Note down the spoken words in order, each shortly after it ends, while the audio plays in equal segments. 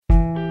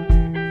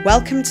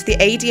Welcome to the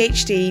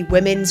ADHD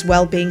Women's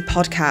Wellbeing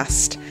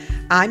Podcast.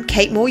 I'm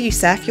Kate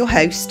Moore-Youssef, your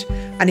host,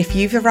 and if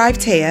you've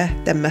arrived here,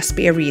 there must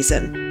be a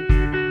reason.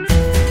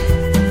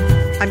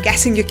 I'm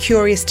guessing you're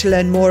curious to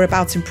learn more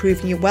about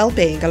improving your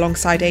wellbeing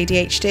alongside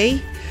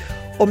ADHD,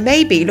 or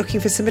maybe looking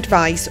for some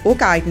advice or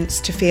guidance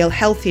to feel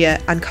healthier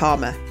and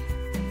calmer.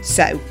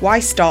 So,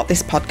 why start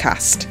this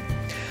podcast?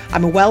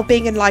 I'm a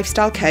wellbeing and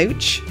lifestyle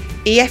coach,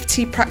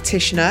 EFT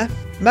practitioner,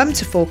 mum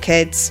to 4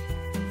 kids,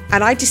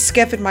 and I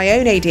discovered my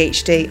own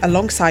ADHD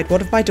alongside one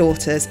of my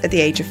daughters at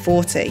the age of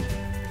 40.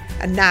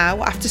 And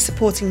now, after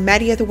supporting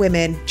many other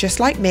women just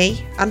like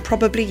me, and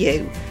probably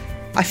you,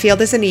 I feel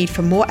there's a need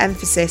for more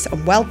emphasis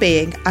on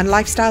well-being and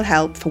lifestyle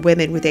help for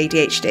women with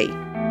ADHD.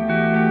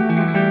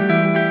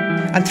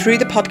 And through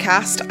the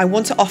podcast, I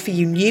want to offer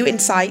you new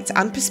insights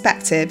and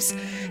perspectives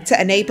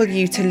to enable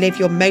you to live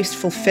your most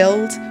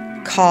fulfilled,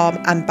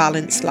 calm and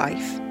balanced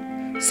life.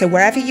 So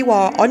wherever you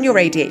are on your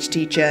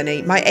ADHD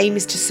journey, my aim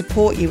is to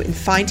support you in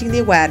finding the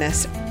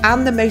awareness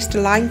and the most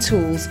aligned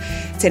tools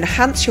to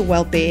enhance your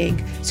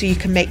well-being so you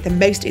can make the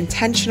most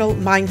intentional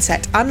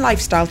mindset and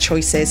lifestyle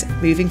choices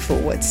moving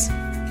forwards.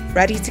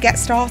 Ready to get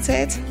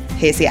started?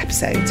 Here's the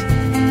episode.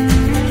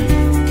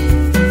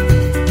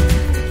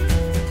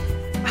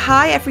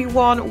 Hi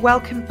everyone,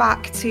 welcome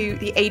back to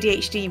the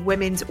ADHD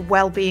Women's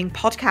Wellbeing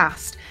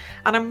Podcast.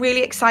 And I'm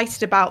really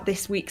excited about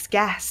this week's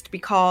guest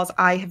because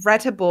I have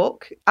read her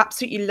book,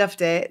 absolutely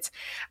loved it,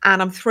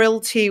 and I'm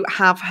thrilled to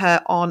have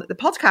her on the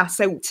podcast.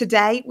 So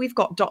today we've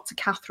got Dr.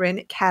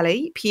 Catherine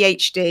Kelly,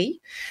 PhD,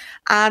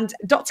 and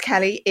Dr.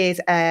 Kelly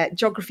is a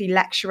geography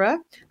lecturer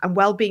and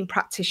wellbeing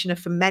practitioner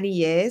for many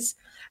years.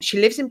 She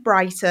lives in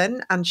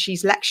Brighton and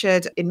she's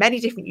lectured in many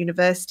different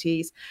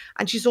universities,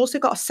 and she's also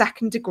got a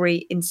second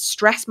degree in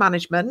stress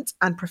management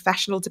and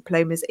professional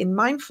diplomas in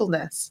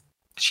mindfulness.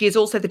 She is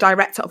also the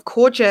director of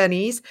Core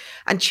Journeys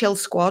and Chill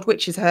Squad,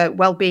 which is her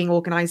wellbeing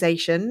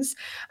organisations,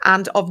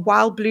 and of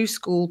Wild Blue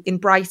School in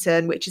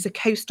Brighton, which is a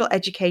coastal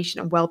education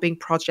and wellbeing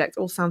project.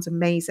 All sounds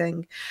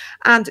amazing.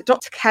 And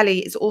Dr. Kelly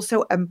is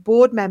also a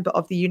board member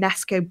of the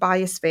UNESCO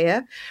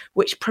Biosphere,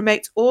 which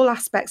promotes all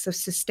aspects of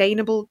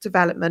sustainable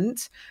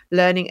development,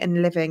 learning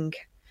and living.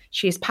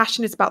 She is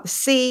passionate about the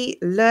sea,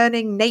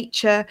 learning,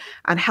 nature,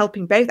 and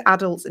helping both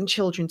adults and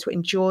children to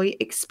enjoy,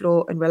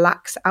 explore, and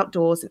relax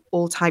outdoors in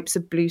all types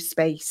of blue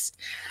space.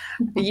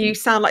 You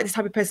sound like the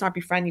type of person I'd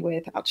be friendly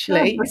with,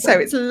 actually. So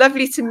it's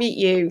lovely to meet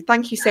you.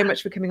 Thank you so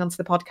much for coming onto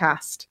the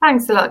podcast.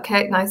 Thanks a lot,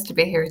 Kate. Nice to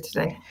be here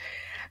today.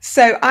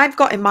 So I've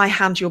got in my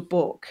hand your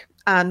book.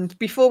 And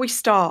before we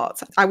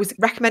start, I was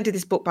recommended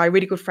this book by a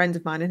really good friend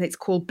of mine, and it's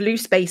called Blue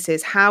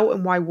Spaces, How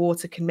and Why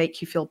Water Can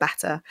Make You Feel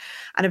Better.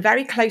 And a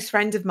very close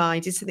friend of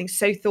mine did something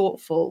so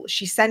thoughtful.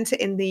 She sent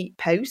it in the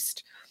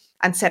post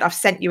and said,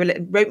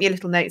 wrote me a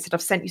little note, said,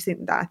 I've sent you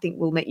something that I think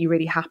will make you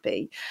really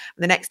happy.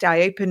 And the next day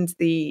I opened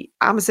the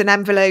Amazon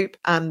envelope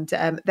and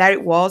there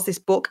it was, this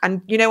book.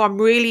 And, you know, I'm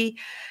really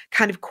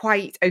kind of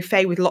quite au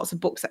fait with lots of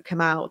books that come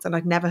out and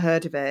I'd never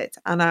heard of it.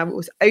 And I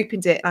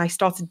opened it and I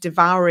started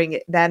devouring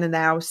it then and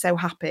there. I was so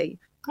happy.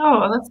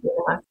 Oh, that's really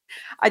nice.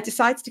 I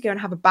decided to go and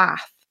have a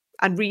bath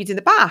and read in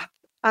the bath.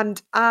 And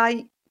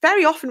I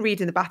very often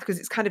read in the bath because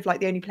it's kind of like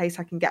the only place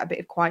I can get a bit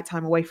of quiet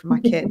time away from my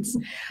kids.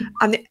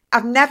 And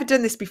I've never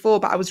done this before,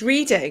 but I was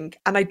reading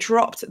and I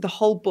dropped the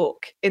whole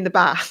book in the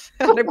bath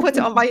and I put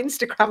it on my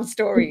Instagram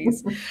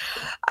stories.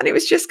 And it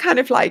was just kind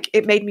of like,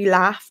 it made me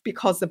laugh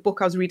because the book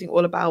I was reading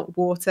all about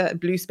water and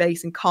blue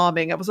space and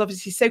calming. I was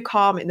obviously so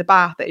calm in the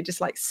bath that it just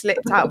like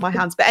slipped out of my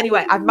hands. But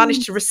anyway, I've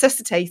managed to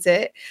resuscitate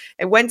it.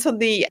 It went on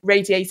the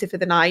radiator for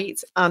the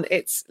night and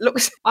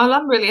looks... Well,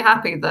 I'm really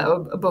happy that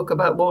a book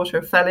about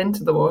water fell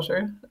into the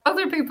water.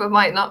 Other people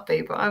might not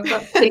be, but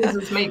that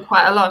pleases me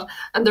quite a lot.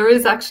 And there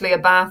is actually a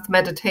bath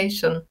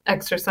meditation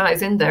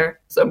exercise in there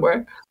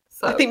somewhere.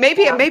 So, I think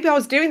maybe I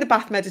was doing the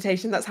bath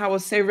meditation. That's how I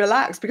was so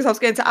relaxed, because I was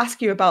going to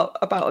ask you about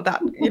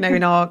that, you know,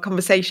 in our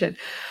conversation.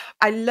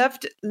 I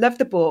loved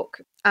the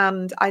book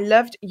and I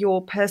loved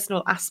your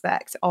personal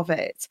aspect of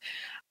it.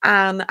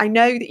 And I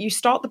know that you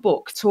start the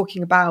book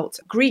talking about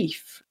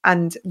grief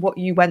and what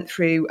you went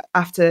through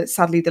after,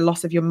 sadly, the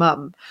loss of your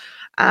mum,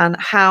 and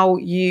how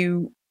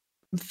you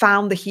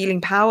found the healing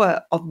power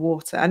of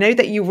water. I know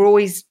that you've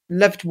always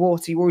loved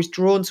water, you're always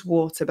drawn to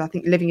water, but I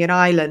think living in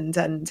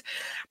Ireland.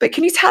 But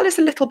can you tell us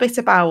a little bit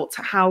about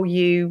how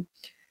you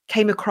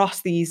came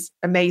across these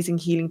amazing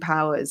healing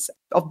powers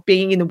of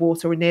being in the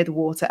water or near the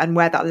water and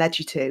where that led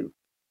you to?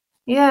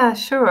 Yeah,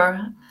 sure.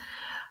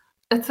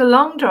 It's a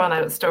long drawn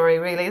out story,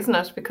 really, isn't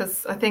it?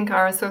 Because I think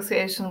our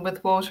association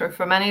with water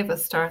for many of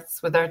us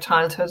starts with our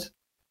childhood,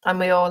 and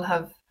we all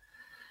have,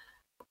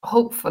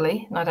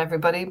 hopefully, not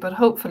everybody, but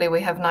hopefully we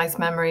have nice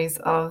memories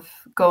of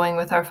going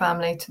with our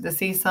family to the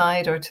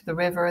seaside or to the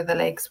river, the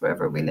lakes,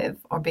 wherever we live,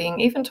 or being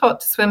even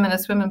taught to swim in a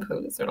swimming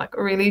pool. It's like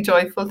a really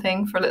joyful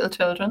thing for little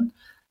children,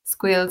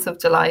 squeals of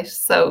delight.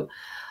 So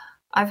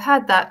I've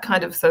had that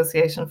kind of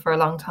association for a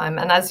long time.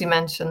 And as you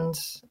mentioned,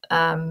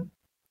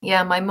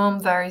 my mum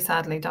very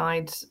sadly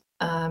died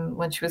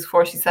when she was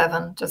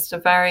 47, just a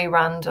very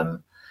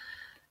random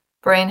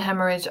brain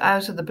hemorrhage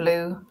out of the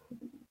blue.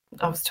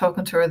 I was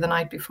talking to her the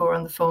night before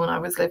on the phone. I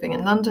was living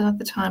in London at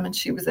the time and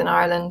she was in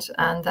Ireland.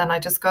 And then I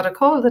just got a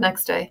call the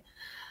next day,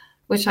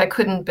 which I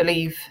couldn't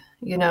believe,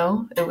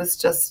 It was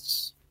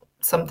just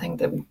something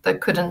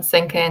that couldn't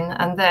sink in.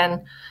 And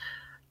then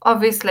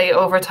obviously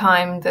over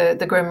time,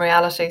 the grim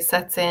reality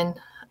sets in,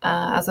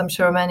 as I'm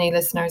sure many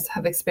listeners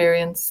have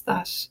experienced,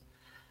 that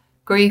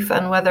grief,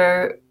 and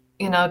whether,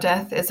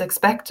 death is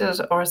expected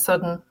or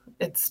sudden,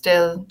 it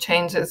still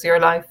changes your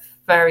life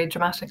very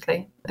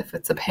dramatically if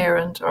it's a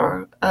parent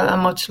or a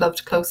much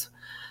loved close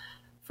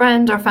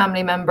friend or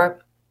family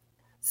member.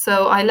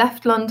 So I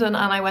left London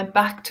and I went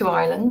back to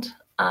Ireland,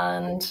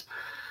 and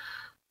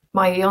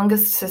my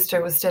youngest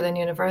sister was still in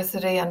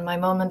university, and my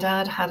mum and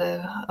dad had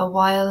a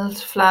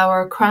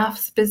wildflower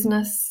crafts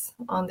business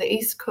on the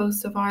east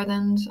coast of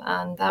Ireland,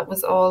 and that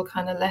was all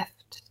kind of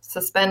left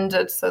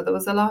suspended. So there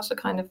was a lot of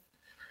kind of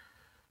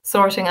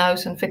sorting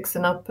out and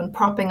fixing up and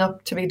propping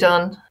up to be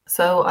done.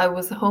 So I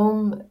was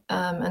home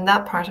in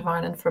that part of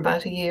Ireland for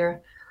about a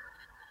year.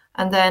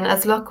 And then,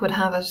 as luck would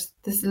have it,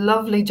 this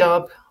lovely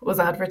job was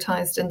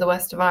advertised in the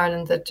west of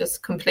Ireland that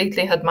just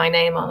completely had my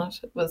name on it.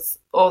 It was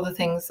all the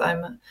things.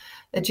 I'm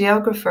a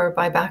geographer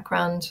by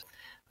background,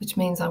 which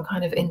means I'm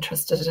kind of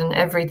interested in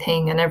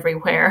everything and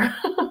everywhere.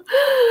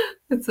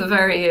 It's a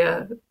very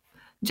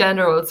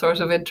general sort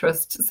of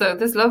interest. So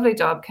this lovely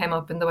job came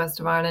up in the west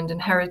of Ireland in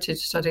heritage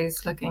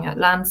studies, looking at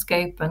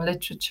landscape and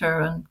literature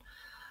and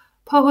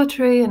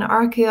poetry and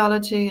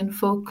archaeology and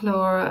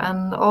folklore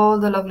and all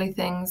the lovely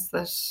things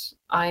that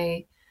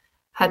I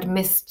had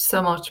missed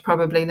so much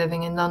probably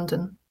living in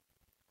London.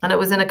 And it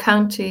was in a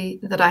county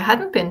that I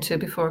hadn't been to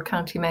before,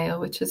 County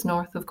Mayo, which is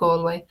north of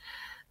Galway,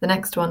 the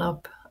next one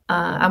up.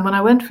 And when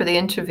I went for the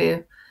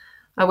interview,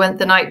 I went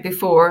the night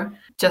before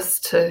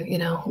just to,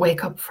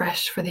 wake up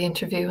fresh for the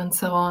interview and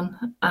so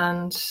on.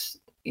 And,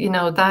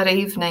 that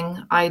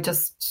evening I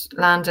just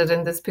landed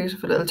in this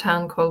beautiful little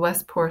town called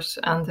Westport,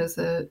 and there's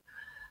a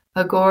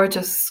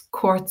gorgeous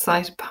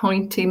quartzite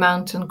pointy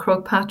mountain,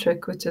 Croagh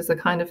Patrick, which is a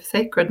kind of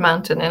sacred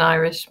mountain in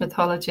Irish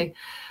mythology,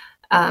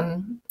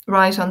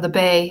 right on the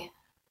bay.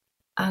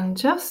 And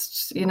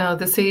just,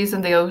 the seas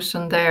and the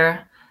ocean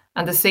there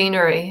and the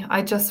scenery,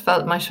 I just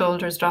felt my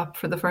shoulders drop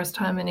for the first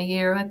time in a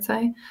year, I'd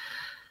say.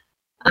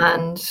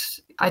 And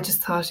I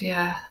just thought,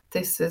 yeah,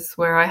 this is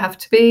where I have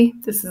to be.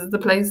 This is the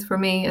place for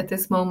me at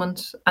this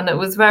moment. And it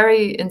was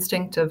very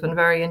instinctive and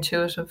very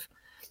intuitive.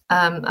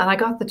 And I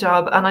got the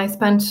job and I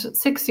spent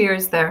 6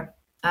 years there,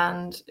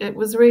 and it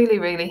was really,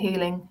 really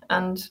healing.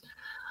 And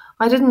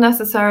I didn't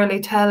necessarily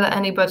tell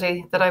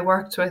anybody that I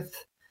worked with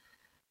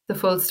the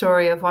full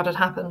story of what had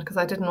happened, because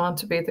I didn't want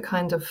to be the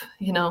kind of,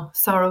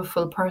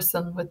 sorrowful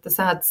person with the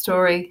sad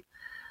story.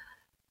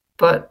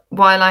 But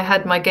while I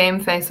had my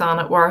game face on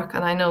at work,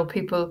 and I know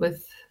people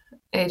with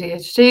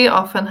ADHD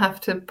often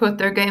have to put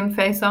their game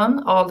face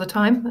on all the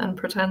time and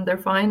pretend they're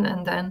fine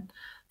and then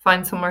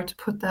find somewhere to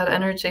put that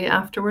energy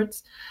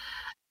afterwards.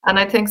 And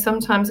I think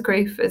sometimes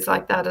grief is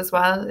like that as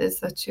well, is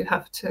that you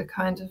have to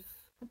kind of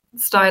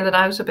style it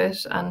out a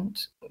bit and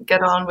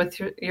get on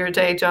with your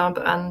day job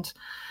and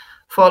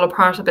fall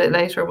apart a bit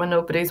later when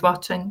nobody's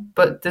watching.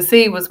 But the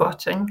sea was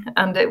watching,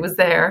 and it was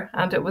there,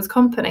 and it was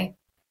company.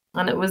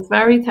 And it was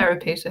very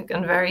therapeutic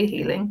and very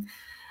healing.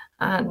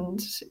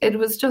 And it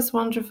was just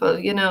wonderful,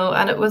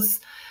 and it was,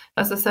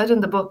 as I said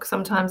in the book,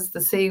 sometimes the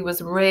sea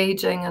was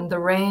raging and the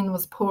rain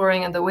was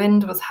pouring and the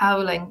wind was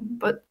howling.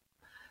 But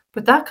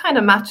that kind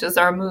of matches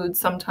our moods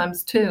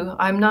sometimes too.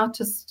 I'm not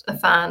just a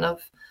fan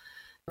of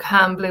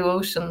calm blue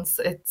oceans.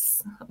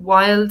 It's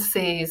wild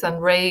seas,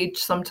 and rage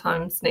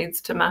sometimes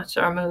needs to match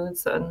our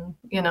moods, and,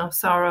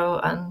 sorrow,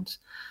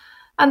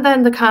 and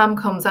then the calm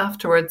comes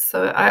afterwards.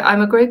 So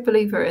I'm a great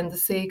believer in the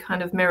sea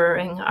kind of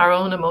mirroring our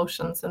own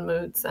emotions and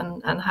moods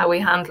and how we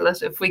handle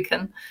it, if we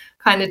can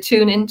kind of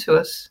tune into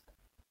it.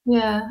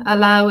 Yeah,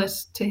 allow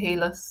it to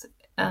heal us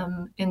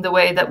in the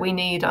way that we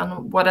need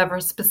on whatever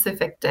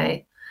specific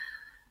day,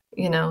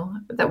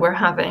 that we're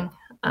having.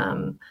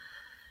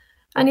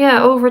 And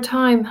yeah, over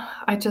time,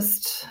 I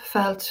just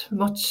felt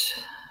much,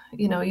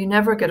 you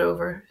never get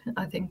over,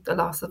 I think, the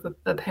loss of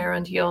a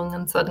parent young,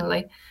 and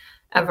suddenly,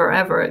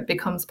 ever, it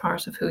becomes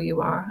part of who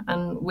you are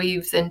and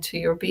weaves into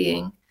your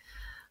being.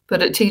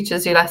 But it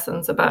teaches you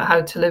lessons about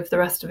how to live the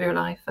rest of your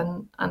life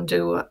and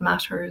do what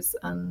matters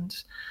and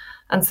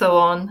so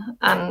on.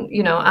 And,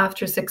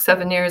 after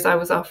 6-7 years, I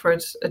was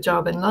offered a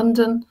job in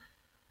London,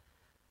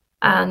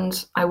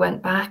 and I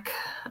went back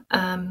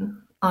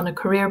on a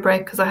career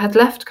break because I had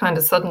left kind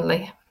of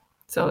suddenly,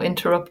 so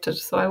interrupted.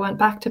 So I went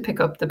back to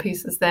pick up the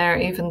pieces there,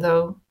 even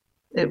though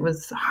it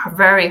was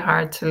very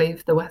hard to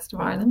leave the west of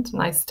Ireland,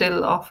 and I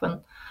still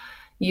often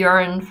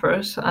yearn for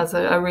it as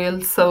a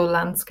real soul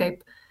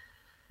landscape.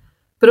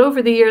 But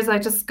over the years, I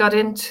just got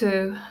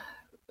into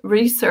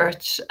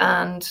research,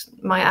 and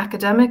my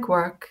academic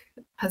work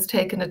has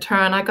taken a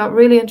turn. I got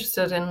really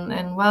interested in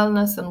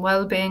wellness and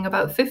well-being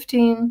about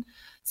 15,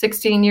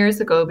 16 years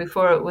ago,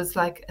 before it was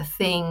like a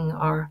thing,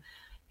 or,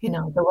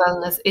 the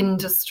wellness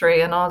industry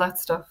and all that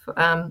stuff.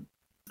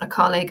 A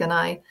colleague and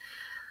I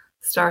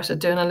started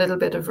doing a little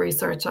bit of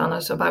research on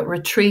it about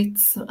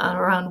retreats and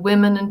around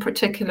women in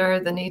particular,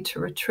 the need to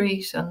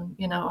retreat, and,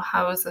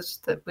 how is it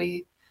that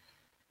we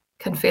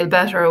can feel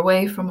better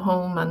away from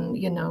home, and,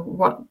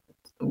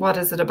 what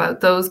is it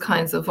about those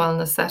kinds of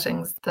wellness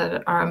settings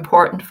that are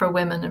important for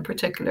women in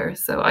particular.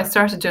 So I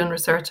started doing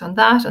research on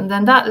that, and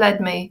then that led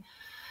me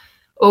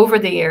over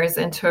the years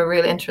into a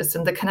real interest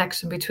in the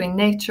connection between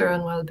nature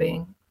and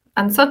well-being.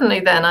 And suddenly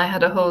then I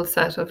had a whole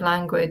set of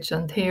language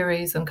and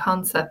theories and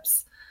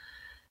concepts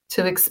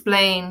to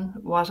explain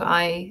what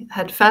I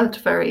had felt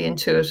very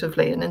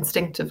intuitively and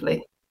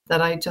instinctively,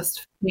 that I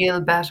just feel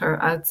better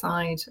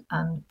outside,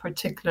 and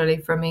particularly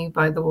for me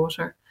by the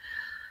water.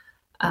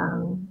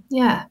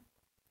 Yeah.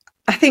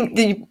 I think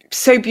you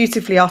so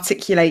beautifully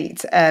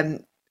articulate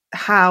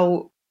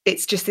how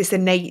it's just this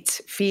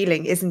innate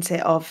feeling, isn't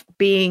it, of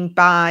being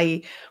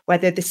by,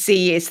 whether the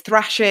sea is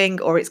thrashing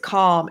or it's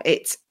calm,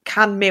 it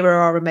can mirror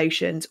our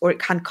emotions, or it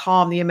can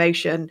calm the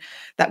emotion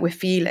that we're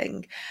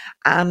feeling.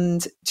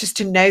 And just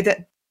to know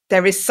that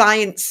there is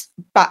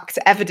science-backed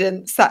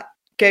evidence that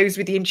goes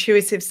with the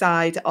intuitive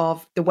side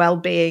of the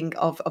well-being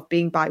of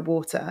being by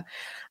water.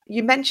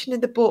 You mentioned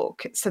in the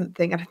book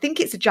something, and I think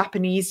it's a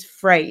Japanese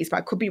phrase, but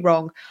I could be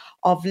wrong,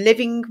 of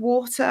living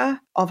water,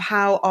 of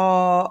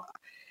how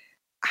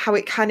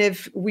it kind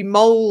of, we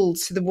mold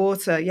to the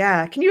water.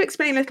 Yeah. Can you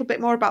explain a little bit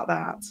more about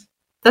that?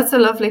 That's a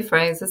lovely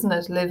phrase, isn't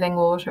it? Living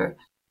water.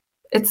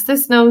 It's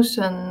this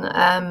notion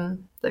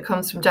that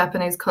comes from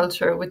Japanese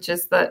culture, which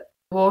is that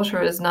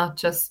water is not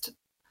just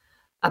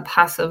a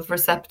passive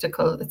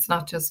receptacle. It's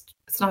not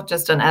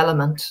just an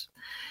element.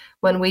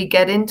 When we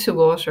get into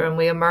water and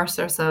we immerse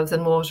ourselves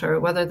in water,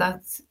 whether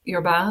that's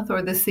your bath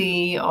or the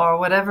sea or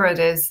whatever it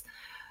is,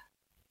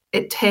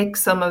 it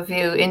takes some of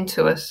you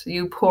into it.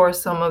 You pour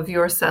some of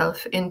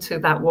yourself into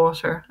that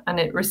water and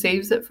it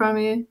receives it from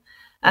you.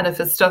 And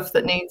if it's stuff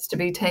that needs to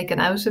be taken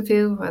out of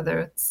you, whether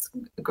it's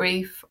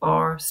grief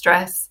or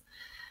stress,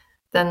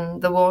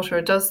 then the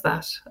water does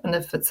that. And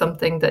if it's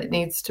something that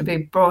needs to be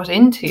brought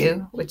into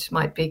you, which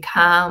might be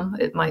calm,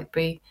 it might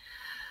be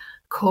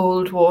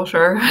cold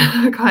water,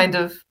 kind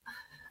of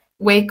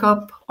wake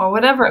up, or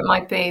whatever it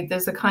might be,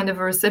 there's a kind of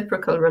a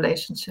reciprocal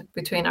relationship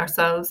between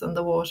ourselves and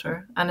the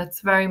water. And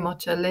it's very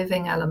much a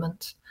living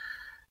element.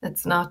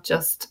 It's not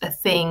just a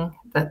thing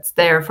that's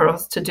there for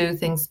us to do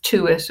things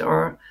to it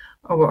or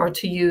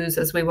to use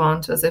as we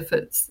want, as if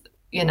it's,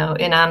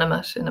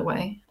 inanimate in a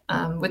way,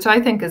 which I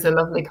think is a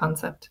lovely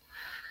concept.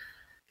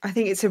 I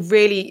think it's a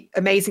really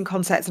amazing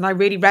concept, and I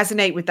really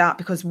resonate with that,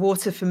 because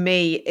water for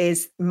me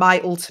is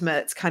my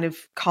ultimate kind of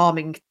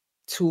calming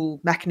tool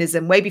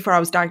mechanism. Way before I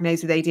was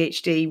diagnosed with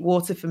ADHD,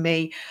 water for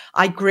me,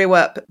 I grew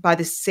up by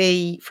the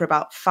sea for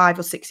about 5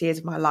 or 6 years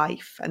of my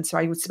life. And so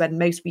I would spend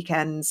most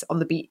weekends on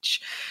the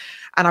beach,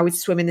 and I would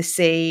swim in the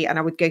sea, and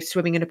I would go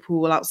swimming in a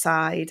pool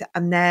outside.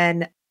 And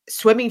then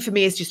swimming for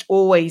me has just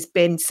always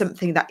been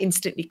something that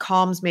instantly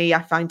calms me.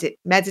 I find it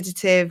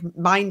meditative,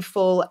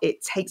 mindful.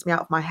 It takes me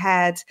out of my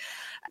head.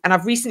 And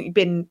I've recently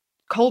been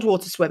cold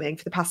water swimming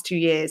for the past 2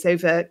 years.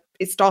 It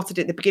started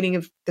at the beginning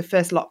of the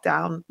first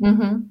lockdown.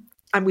 Mm-hmm.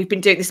 And we've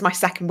been doing this my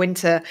second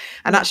winter.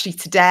 And actually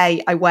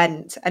today I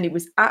went and it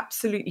was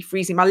absolutely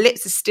freezing. My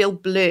lips are still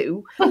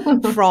blue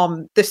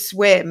from the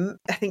swim.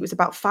 I think it was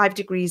about 5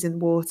 degrees in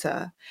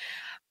water.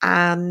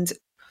 And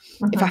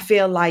if I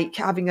feel like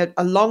having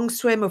a long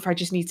swim, or if I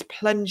just need to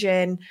plunge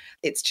in,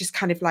 it's just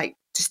kind of like,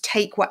 just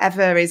take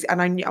whatever is.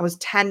 And I was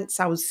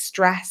tense, I was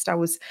stressed,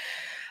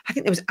 I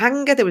think there was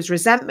anger, there was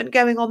resentment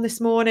going on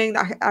this morning.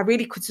 I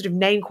really could sort of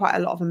name quite a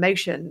lot of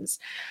emotions.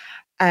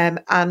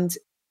 And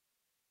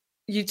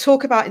you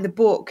talk about in the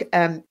book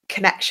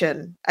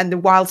connection and the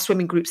wild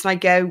swimming groups. And I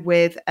go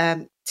with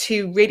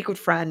 2 really good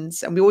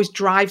friends, and we always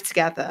drive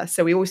together.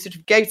 So we always sort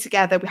of go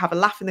together. We have a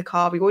laugh in the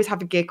car. We always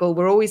have a giggle.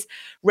 We're always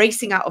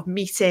racing out of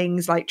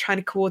meetings, like trying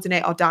to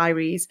coordinate our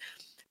diaries.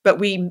 But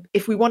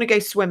if we want to go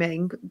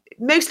swimming, it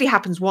mostly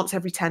happens once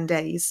every 10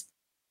 days.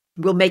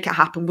 We'll make it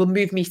happen. We'll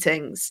move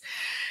meetings.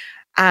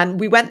 And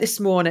we went this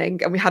morning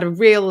and we had a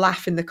real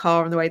laugh in the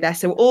car on the way there.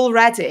 So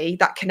already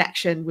that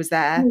connection was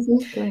there.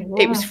 Exactly. Wow.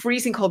 It was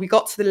freezing cold. We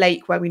got to the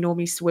lake where we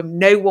normally swim.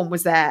 No one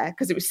was there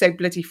because it was so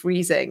bloody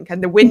freezing.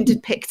 And the wind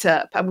had picked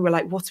up and we were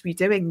like, what are we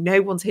doing?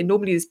 No one's here.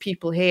 Normally there's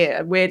people here.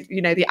 And we're,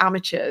 the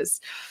amateurs.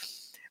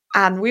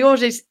 And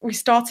we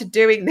started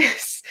doing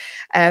this.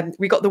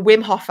 We got the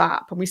Wim Hof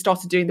app and we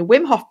started doing the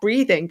Wim Hof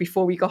breathing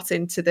before we got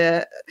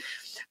into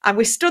and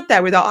we stood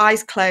there with our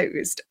eyes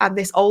closed. And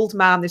this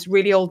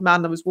really old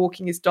man that was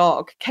walking his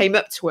dog came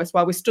up to us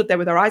while we stood there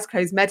with our eyes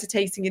closed,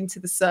 meditating into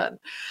the sun.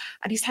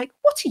 And he's like,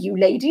 what are you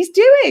ladies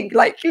doing?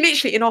 Like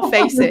literally in our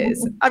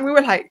faces. And we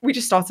were like, we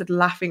just started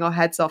laughing our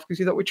heads off because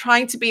we thought we're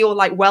trying to be all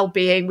like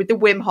well-being with the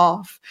Wim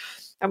Hof.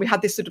 And we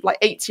had this sort of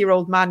like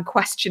 80-year-old man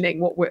questioning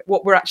what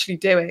we're actually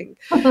doing.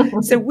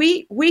 So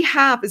we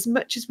have, as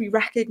much as we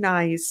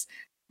recognize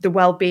the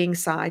well-being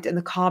side and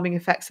the calming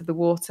effects of the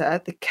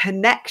water, the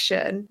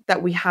connection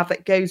that we have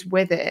that goes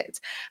with it.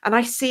 And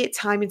I see it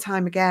time and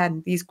time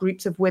again, these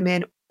groups of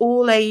women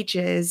all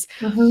ages,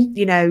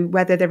 you know,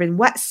 whether they're in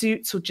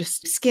wetsuits or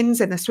just skins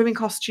in their swimming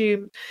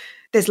costume.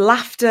 There's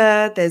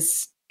laughter,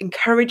 there's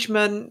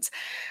encouragement.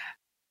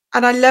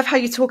 And I love how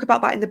you talk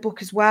about that in the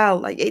book as well.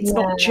 Like, it's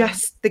not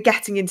just the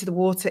getting into the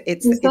water,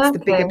 it's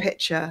the bigger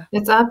picture.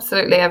 It's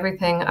absolutely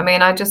everything. I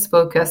mean, I just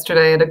spoke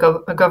yesterday at a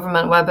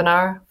government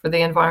webinar for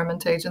the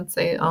Environment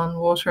Agency on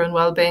water and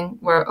well-being,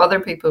 where other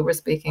people were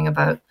speaking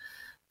about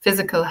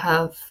physical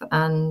health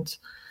and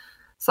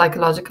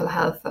psychological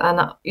health.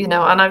 And, you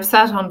know, and I've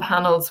sat on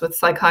panels with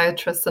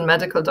psychiatrists and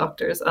medical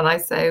doctors, and I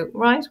say,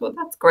 right, well,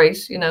 that's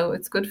great. You know,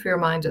 it's good for your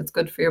mind, it's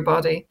good for your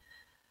body.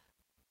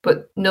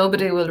 But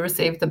nobody will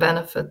receive the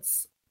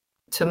benefits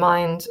to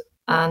mind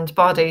and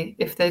body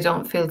if they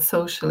don't feel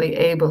socially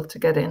able to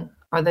get in,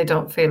 or they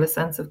don't feel a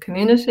sense of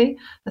community,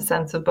 a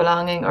sense of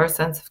belonging, or a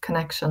sense of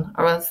connection,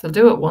 or else they'll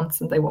do it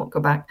once and they won't go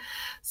back.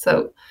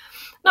 So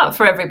not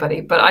for everybody,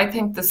 but I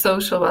think the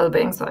social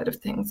well-being side of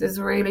things is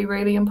really,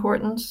 really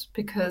important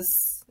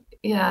because,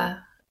 yeah,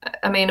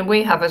 I mean,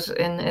 we have it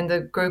in the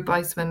group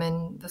I swim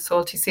in, the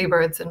Salty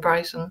Seabirds in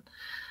Brighton.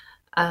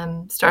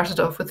 Started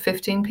off with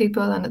 15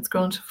 people and it's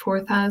grown to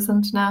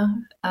 4,000 now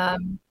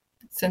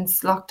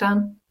since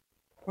lockdown.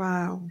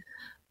 Wow.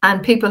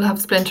 And people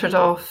have splintered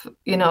off,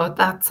 you know, at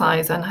that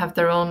size and have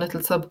their own little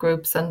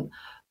subgroups and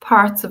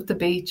parts of the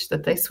beach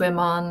that they swim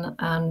on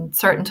and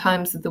certain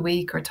times of the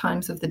week or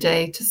times of the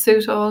day to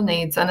suit all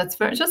needs. And it's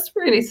just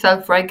really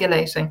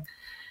self-regulating.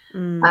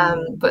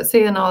 But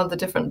seeing all the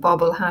different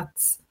bobble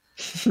hats,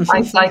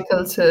 I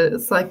cycle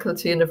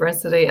to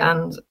university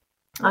and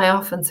I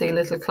often see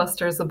little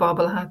clusters of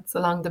bobble hats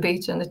along the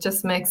beach and it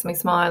just makes me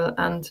smile.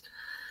 And,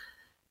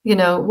 you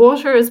know,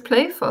 water is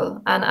playful.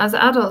 And as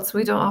adults,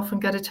 we don't often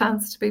get a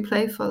chance to be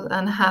playful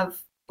and have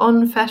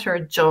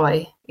unfettered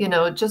joy, you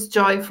know, just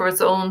joy for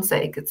its own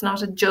sake. It's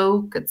not a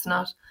joke. It's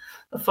not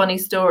a funny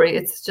story.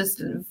 It's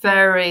just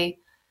very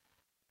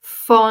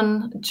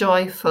fun,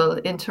 joyful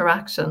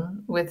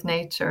interaction with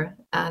nature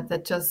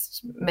that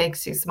just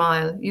makes you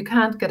smile. You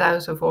can't get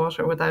out of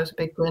water without a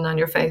big grin on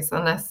your face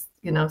unless,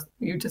 you know,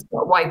 you just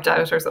got wiped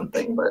out or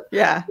something. But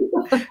yeah.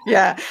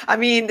 I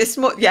mean,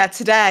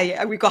 today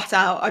we got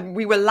out and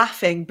we were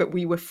laughing, but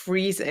we were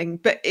freezing.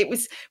 But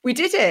we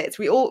did it.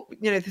 We all,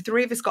 you know, the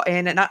three of us got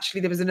in, and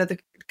actually there was another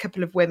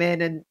couple of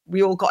women, and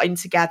we all got in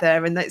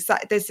together. And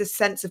there's this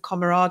sense of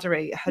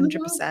camaraderie,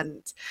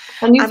 100%.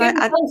 And you feel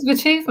a sense of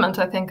achievement,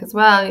 I think, as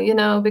well. You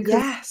know,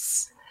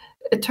 because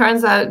it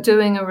turns out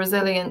doing a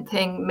resilient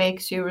thing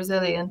makes you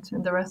resilient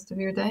in the rest of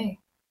your day.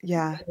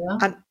 Yeah, you know?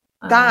 And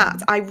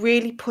that I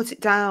really put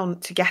it down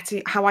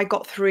to how I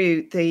got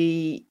through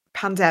the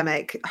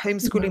pandemic,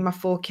 homeschooling my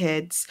 4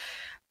 kids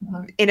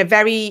in a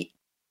very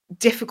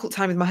difficult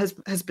time with my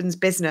husband's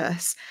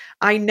business.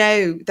 I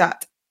know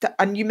that,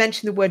 and you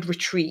mentioned the word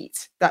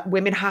retreat, that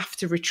women have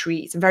to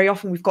retreat, and very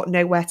often we've got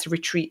nowhere to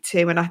retreat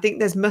to. And I think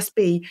there must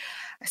be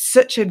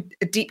such a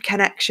deep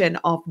connection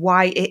of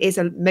why it is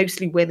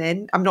mostly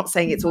women. I'm not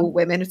saying it's all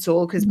women at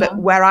all, but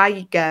where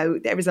I go,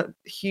 there is a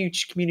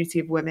huge community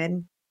of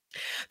women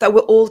that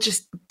we're all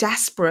just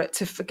desperate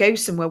to go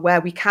somewhere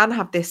where we can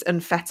have this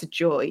unfettered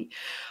joy,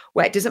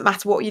 where it doesn't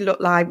matter what you look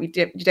like. You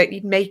don't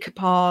need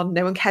makeup on.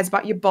 No one cares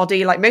about your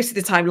body. Like, most of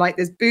the time, like,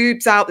 there's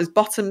boobs out, there's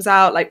bottoms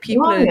out. Like,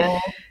 people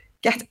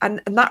and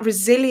that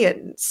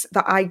resilience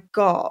that I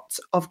got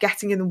of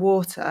getting in the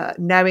water,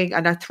 knowing,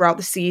 and throughout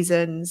the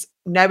seasons,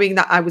 knowing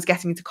that I was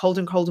getting into colder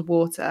and colder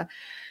water,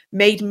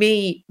 made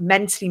me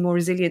mentally more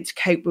resilient to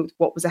cope with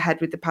what was ahead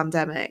with the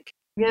pandemic.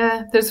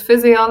 Yeah, there's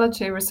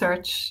physiology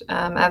research,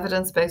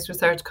 evidence-based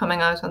research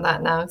coming out on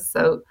that now.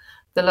 So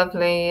the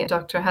lovely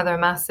Dr. Heather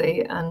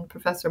Massey and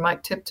Professor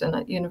Mike Tipton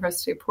at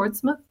University of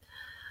Portsmouth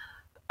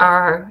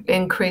are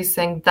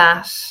increasing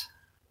that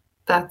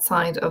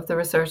side of the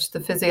research, the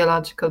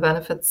physiological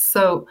benefits.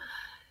 So,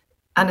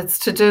 and it's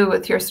to do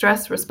with your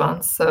stress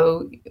response.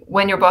 So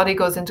when your body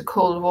goes into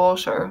cold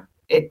water,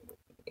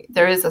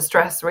 there is a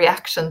stress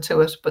reaction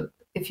to it. But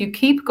if you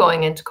keep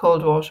going into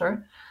cold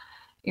water,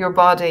 your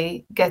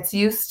body gets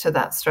used to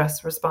that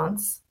stress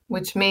response,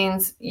 which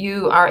means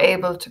you are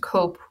able to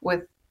cope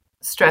with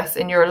stress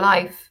in your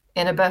life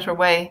in a better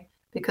way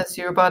because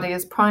your body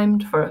is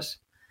primed for it.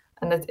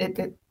 And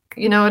it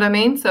you know what I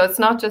mean? So it's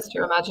not just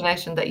your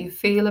imagination that you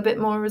feel a bit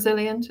more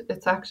resilient.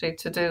 It's actually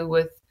to do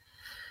with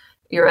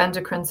your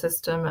endocrine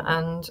system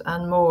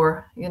and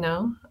more, you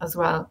know, as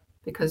well,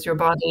 because your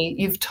body,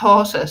 you've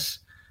taught it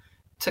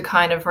to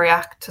kind of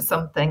react to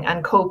something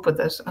and cope with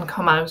it and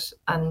come out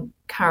and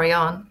carry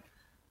on.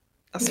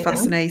 That's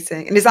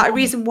fascinating. And is that a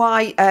reason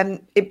why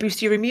it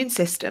boosts your immune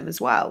system as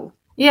well?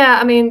 Yeah,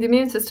 I mean, the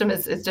immune system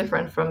is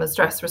different from a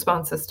stress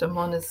response system.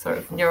 One is sort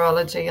of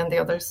neurology and the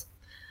other's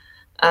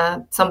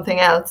something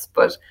else.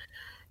 But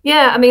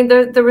yeah, I mean,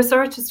 the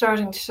research is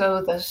starting to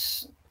show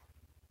that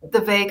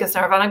the vagus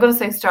nerve, and I'm going to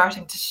say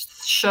starting to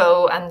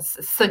show and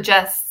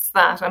suggests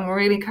that. I'm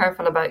really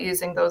careful about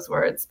using those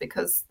words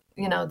because,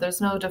 you know,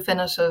 there's no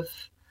definitive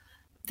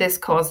this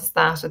causes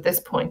that at this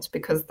point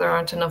because there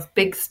aren't enough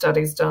big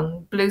studies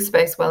done. Blue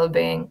space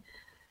well-being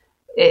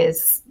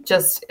is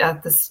just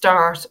at the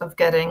start of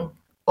getting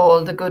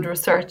all the good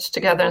research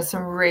together and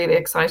some really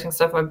exciting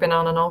stuff. I've been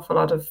on an awful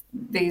lot of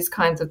these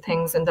kinds of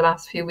things in the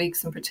last few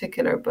weeks in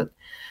particular, but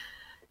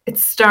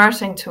it's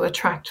starting to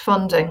attract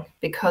funding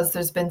because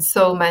there's been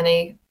so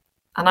many,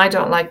 and I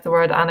don't like the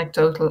word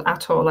anecdotal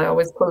at all. I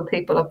always pull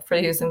people up for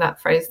using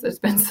that phrase. There's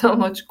been so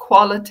much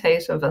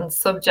qualitative and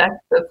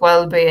subjective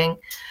well-being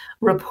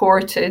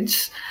reported.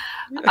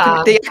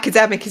 The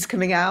academic is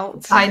coming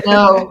out. I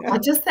know. I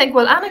just think,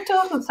 well,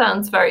 anecdotal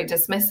sounds very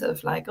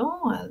dismissive, like,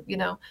 oh, well, you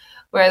know.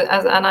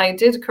 Whereas, and I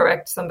did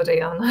correct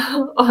somebody on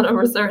on a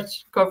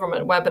research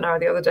government webinar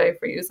the other day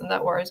for using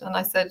that word, and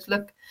I said,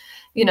 look,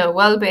 you know,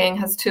 well-being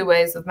has two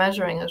ways of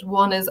measuring it.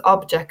 One is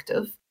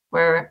objective,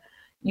 where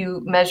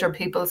you measure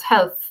people's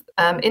health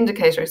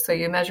indicators. So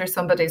you measure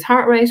somebody's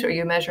heart rate or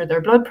you measure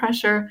their blood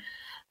pressure,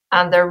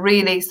 and they're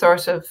really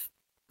sort of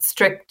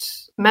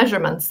strict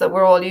measurements that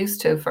we're all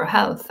used to for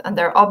health, and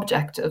they're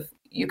objective.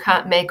 You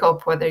can't make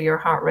up whether your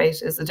heart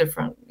rate is a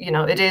different, you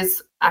know, it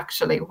is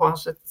actually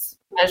what it's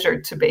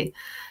measured to be.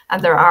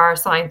 And there are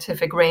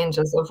scientific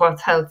ranges of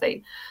what's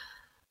healthy.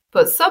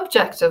 But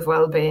subjective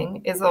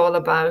well-being is all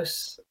about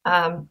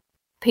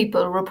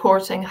people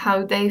reporting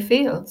how they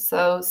feel.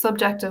 So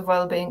subjective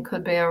well-being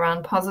could be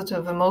around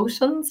positive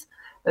emotions.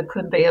 It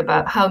could be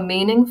about how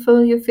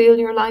meaningful you feel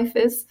your life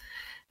is.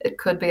 It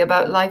could be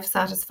about life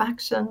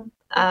satisfaction,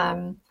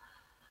 and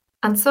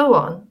so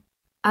on.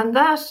 And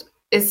that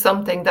is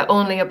something that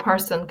only a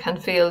person can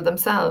feel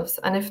themselves.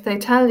 And if they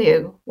tell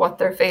you what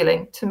they're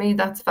feeling, to me,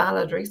 that's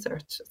valid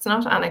research. It's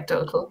not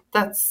anecdotal.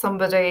 That's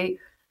somebody,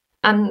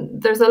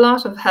 and there's a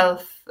lot of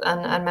health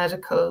and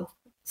medical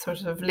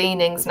sort of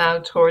leanings now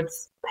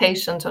towards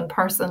patient and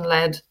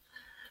person-led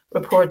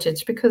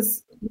reportage,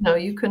 because, you know,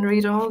 you can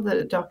read all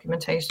the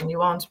documentation you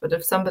want, but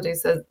if somebody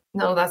says,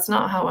 no, that's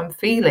not how I'm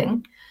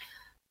feeling,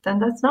 then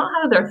that's not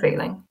how they're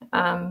feeling.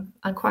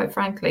 And quite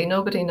frankly,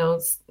 nobody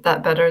knows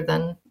that better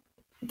than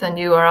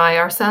you or I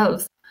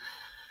ourselves.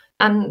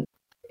 And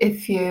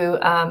if you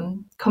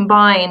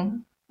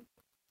combine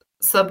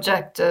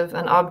subjective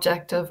and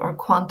objective, or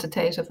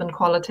quantitative and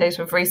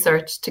qualitative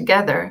research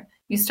together,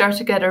 you start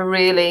to get a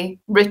really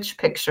rich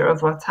picture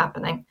of what's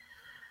happening.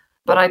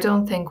 But I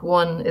don't think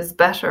one is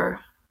better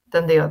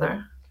than the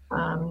other.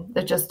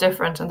 They're just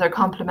different and they're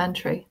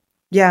complementary.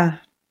 Yeah.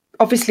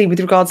 Obviously, with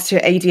regards to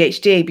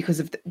ADHD, because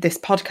of this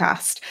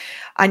podcast,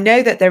 I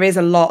know that there is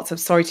a lot of,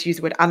 sorry to use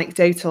the word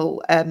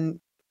anecdotal,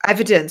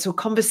 evidence or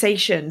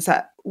conversations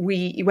that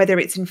whether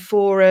it's in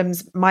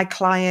forums, my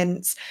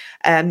clients,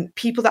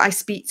 people that I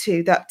speak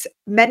to, that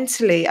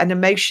mentally and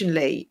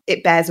emotionally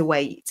it bears a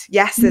weight.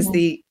 Yes, there's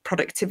the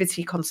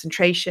productivity,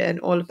 concentration,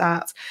 all of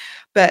that,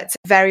 but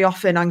very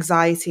often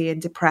anxiety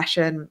and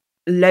depression,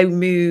 low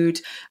mood,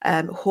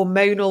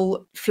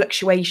 hormonal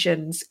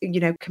fluctuations,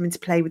 you know, come into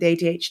play with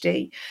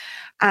ADHD.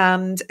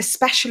 And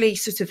especially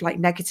sort of like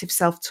negative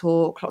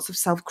self-talk, lots of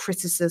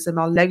self-criticism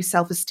or low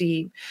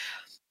self-esteem.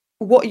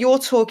 What you're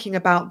talking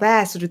about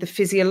there, sort of the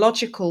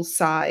physiological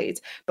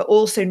side, but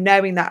also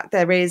knowing that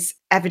there is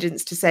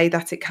evidence to say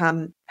that it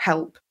can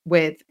help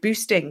with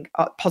boosting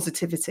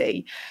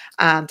positivity,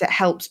 and it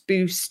helps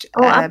boost.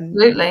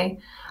 Absolutely.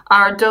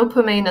 Our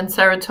dopamine and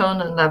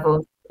serotonin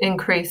levels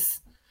increase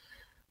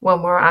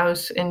when we're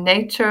out in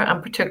nature,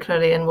 and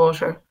particularly in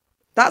water.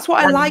 That's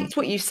what I liked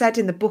what you said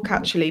in the book,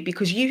 actually,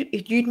 because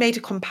you'd made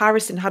a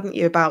comparison, hadn't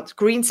you, about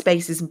green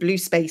spaces and blue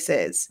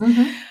spaces.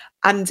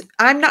 And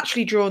I'm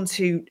naturally drawn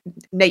to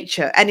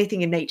nature,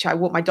 anything in nature. I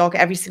walk my dog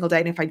every single day,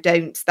 and if I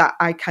don't, that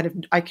I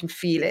can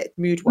feel it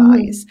mood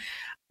wise.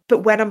 But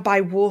when I'm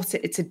by water,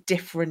 it's a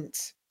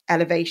different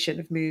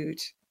elevation of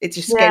mood. It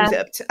just goes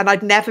up and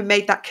I'd never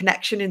made that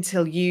connection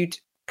until you'd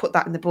put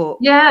that in the book.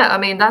 Yeah, I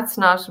mean, that's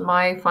not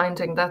my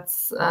finding.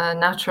 That's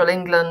Natural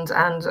England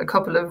and a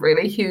couple of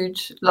really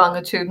huge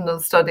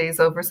longitudinal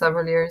studies over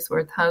several years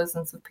where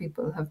thousands of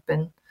people have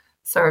been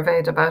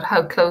surveyed about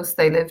how close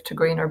they live to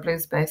green or blue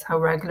space, how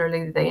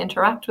regularly they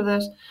interact with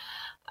it,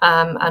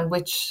 and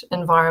which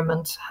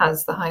environment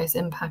has the highest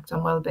impact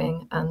on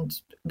well-being. And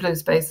blue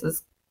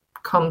spaces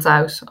comes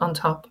out on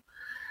top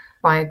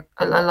by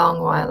a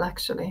long while,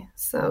 actually.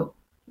 So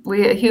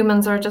we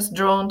humans are just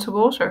drawn to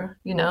water,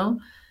 you know.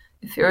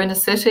 If you're in a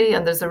city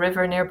and there's a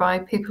river nearby,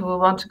 people will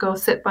want to go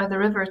sit by the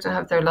river to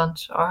have their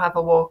lunch or have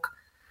a walk,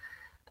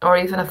 or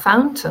even a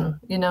fountain,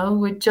 you know.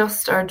 We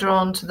just are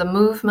drawn to the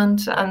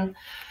movement. And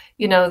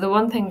you know, the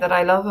one thing that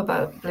I love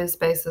about blue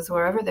spaces,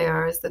 wherever they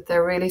are, is that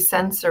they're really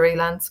sensory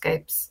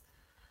landscapes.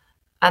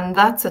 And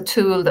that's a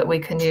tool that we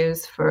can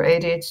use for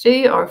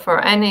ADHD or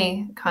for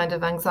any kind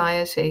of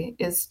anxiety,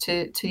 is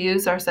to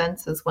use our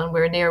senses when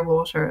we're near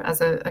water as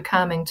a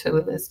calming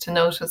tool, is to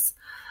notice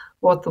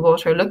what the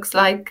water looks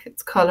like,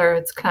 its color,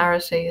 its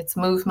clarity, its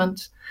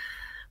movement,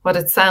 what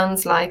it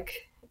sounds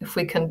like, if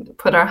we can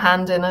put our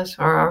hand in it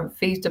or our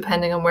feet,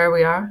 depending on where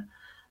we are,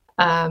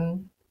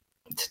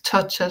 to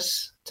touch it,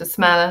 to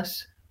smell it.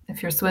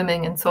 If you're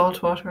swimming in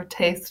salt water,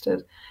 taste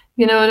it.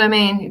 You know what I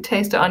mean? You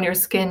taste it on your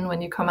skin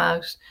when you come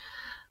out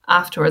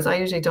afterwards. I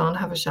usually don't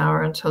have a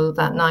shower until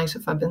that night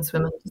if I've been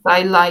swimming.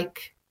 I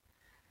like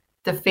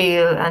the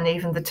feel and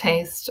even the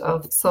taste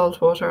of salt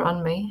water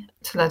on me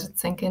to let it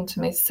sink into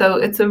me. So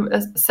it's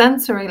a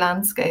sensory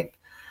landscape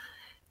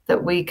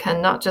that we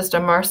can not just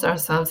immerse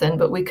ourselves in,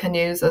 but we can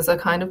use as a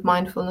kind of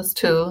mindfulness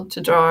tool to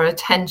draw our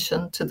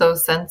attention to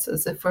those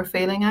senses if we're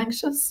feeling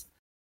anxious.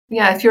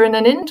 Yeah, if you're in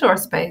an indoor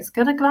space,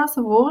 get a glass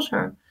of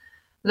water.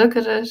 Look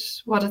at it,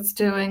 what it's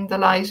doing, the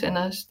light in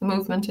it, the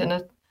movement in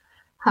it.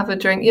 Have a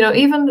drink.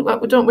 Even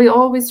don't we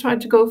always try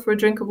to go for a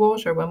drink of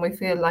water when we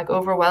feel like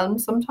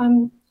overwhelmed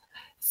sometimes?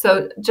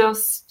 So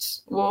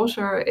just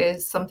water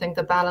is something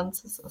that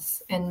balances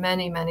us in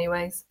many, many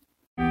ways.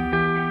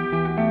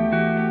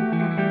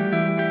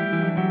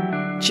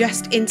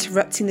 Just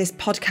interrupting this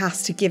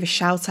podcast to give a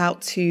shout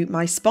out to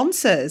my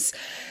sponsors.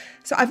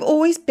 So I've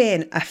always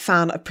been a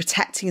fan of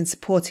protecting and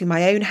supporting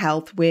my own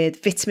health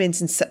with vitamins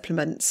and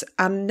supplements.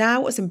 And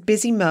now as a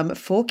busy mum of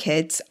 4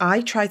 kids,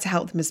 I try to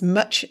help them as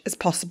much as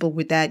possible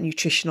with their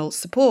nutritional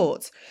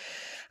support.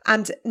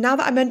 And now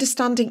that I'm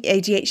understanding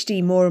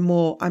ADHD more and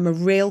more, I'm a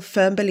real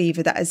firm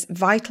believer that as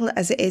vital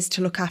as it is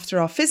to look after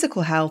our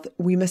physical health,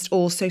 we must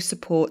also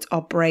support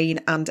our brain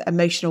and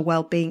emotional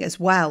well-being as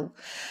well.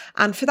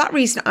 And for that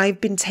reason,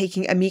 I've been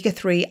taking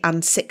omega-3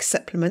 and 6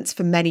 supplements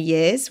for many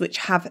years, which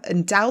have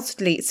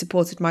undoubtedly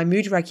supported my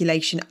mood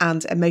regulation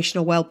and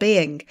emotional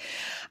well-being.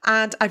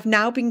 And I've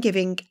now been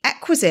giving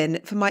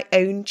Equazin for my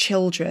own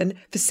children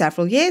for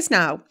several years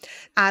now.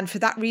 And for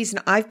that reason,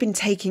 I've been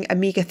taking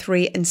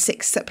omega-3 and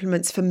 6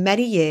 supplements for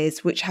many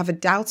years, which have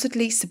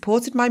undoubtedly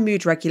supported my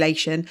mood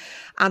regulation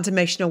and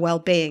emotional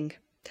well-being.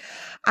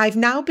 I've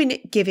now been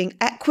giving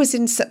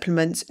Equazin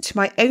supplements to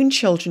my own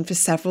children for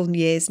several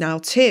years now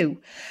too.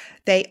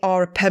 They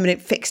are a permanent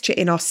fixture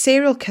in our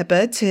cereal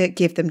cupboard to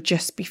give them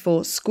just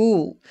before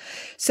school.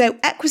 So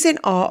Equazin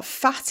are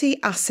fatty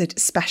acid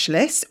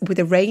specialists with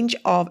a range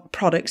of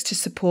products to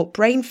support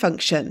brain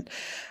function.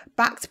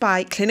 Backed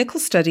by clinical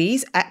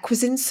studies,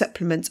 Equazin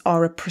supplements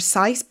are a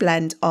precise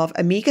blend of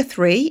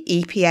omega-3,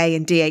 EPA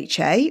and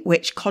DHA,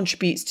 which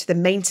contributes to the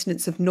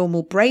maintenance of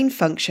normal brain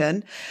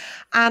function,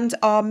 and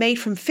are made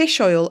from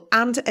fish oil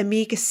and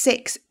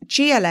omega-6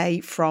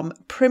 GLA from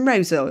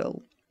primrose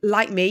oil.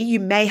 Like me, you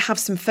may have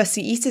some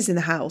fussy eaters in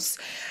the house.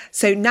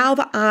 So now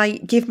that I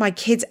give my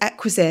kids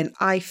Equazin,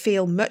 I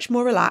feel much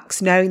more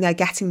relaxed knowing they're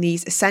getting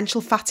these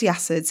essential fatty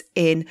acids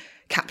in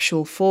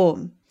capsule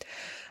form.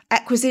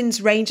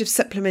 Equazin's range of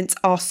supplements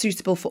are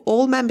suitable for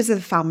all members of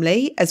the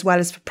family, as well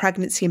as for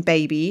pregnancy and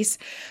babies,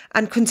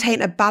 and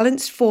contain a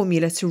balanced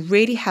formula to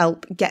really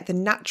help get the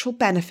natural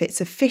benefits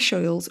of fish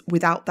oils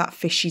without that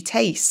fishy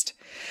taste.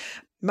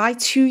 My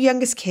 2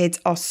 youngest kids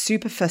are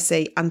super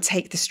fussy and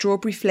take the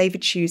strawberry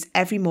flavoured chews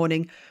every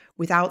morning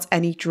without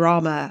any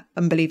drama.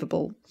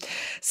 Unbelievable.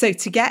 So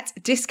to get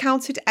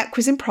discounted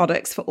Equazin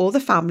products for all the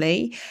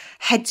family,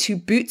 head to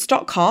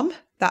boots.com.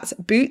 That's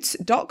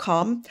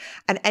boots.com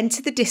and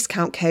enter the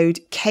discount code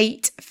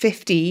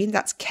KATE15,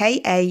 that's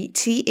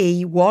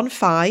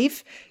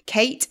KATE15,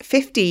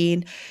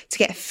 KATE15 to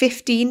get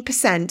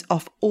 15%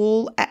 off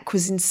all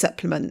Equazin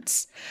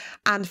supplements.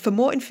 And for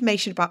more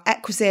information about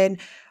Equazin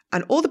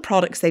and all the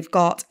products they've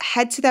got,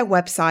 head to their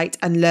website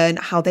and learn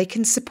how they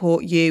can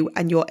support you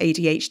and your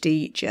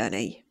ADHD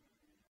journey.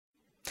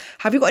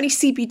 Have you got any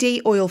CBD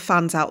oil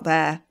fans out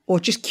there, or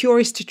just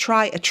curious to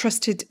try a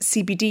trusted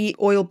CBD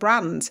oil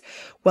brand?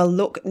 Well,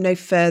 look no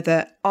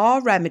further.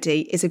 Our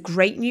Remedy is a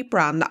great new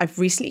brand that I've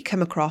recently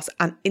come across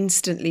and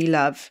instantly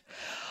love.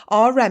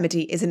 Our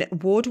Remedy is an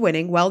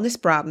award-winning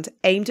wellness brand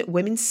aimed at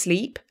women's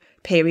sleep,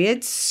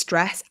 periods,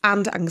 stress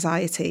and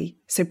anxiety.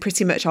 So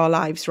pretty much our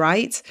lives,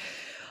 right?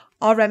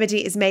 Our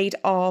Remedy is made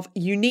of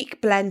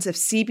unique blends of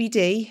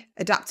CBD,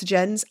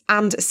 adaptogens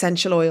and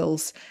essential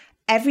oils.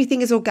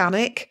 Everything is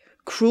organic,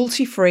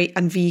 cruelty-free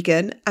and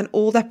vegan, and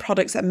all their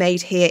products are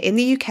made here in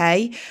the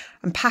UK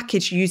and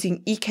packaged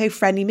using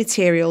eco-friendly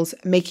materials,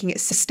 making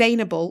it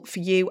sustainable for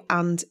you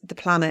and the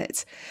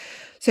planet.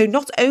 So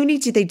not only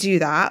do they do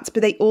that,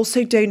 but they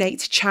also donate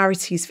to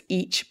charities for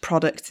each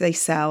product they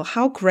sell.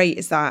 How great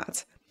is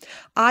that?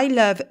 I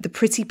love the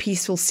Pretty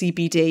Peaceful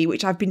CBD,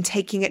 which I've been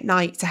taking at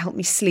night to help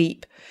me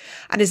sleep,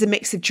 and is a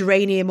mix of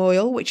geranium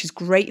oil, which is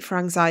great for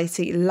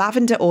anxiety,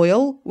 lavender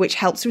oil, which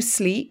helps with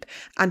sleep,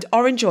 and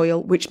orange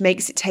oil, which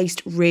makes it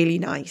taste really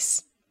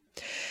nice.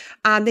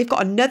 And they've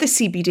got another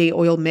CBD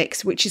oil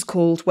mix, which is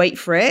called, wait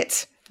for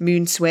it,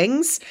 Moon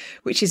Swings,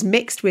 which is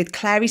mixed with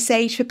clary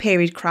sage for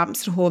period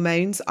cramps and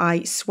hormones.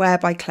 I swear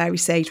by clary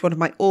sage, one of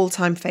my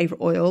all-time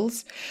favourite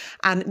oils,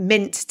 and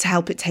mint to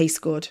help it taste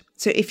good.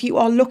 So if you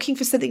are looking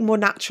for something more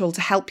natural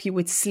to help you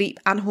with sleep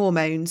and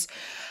hormones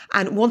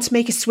and want to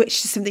make a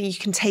switch to something you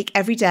can take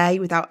every day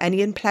without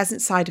any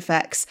unpleasant side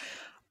effects,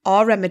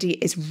 Our Remedy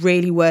is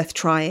really worth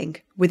trying.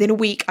 Within a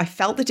week, I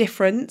felt the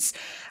difference.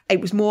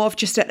 It was more of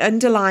just an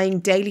underlying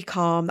daily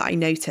calm that I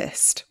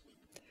noticed.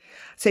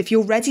 So if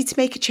you're ready to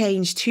make a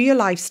change to your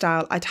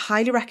lifestyle, I'd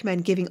highly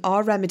recommend giving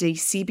Our Remedy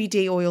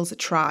CBD oils a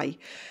try.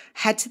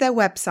 Head to their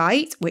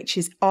website, which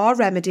is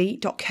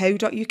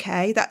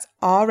ourremedy.co.uk. That's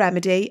Our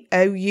Remedy,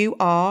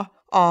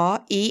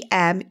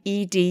 remedy.co.uk.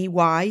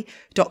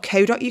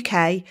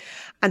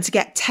 And to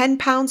get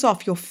 £10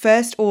 off your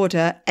first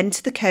order,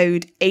 enter the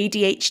code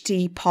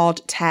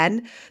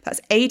ADHDpod10.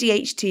 That's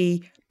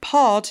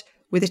ADHDpod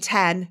with a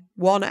 10,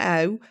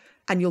 1-0,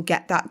 and you'll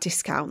get that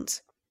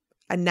discount.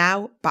 And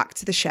now back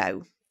to the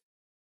show.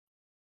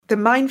 The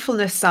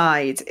mindfulness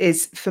side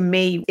is, for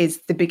me,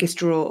 is the biggest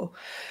draw,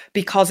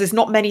 because there's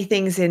not many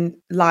things in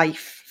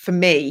life for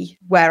me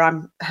where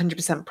I'm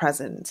 100%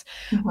 present.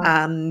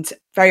 And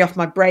very often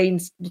my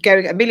brain's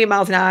going a million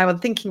miles an hour and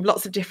thinking of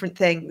lots of different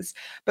things.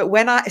 But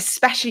when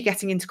especially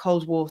getting into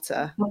cold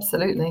water,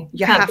 absolutely,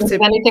 you have to do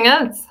anything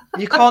else.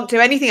 You can't do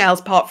anything else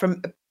apart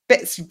from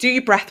bits. Do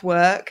your breath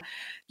work.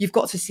 You've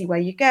got to see where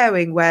you're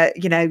going, where,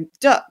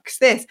 ducks,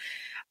 this.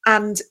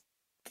 And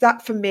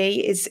that for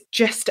me is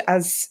just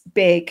as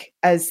big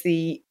as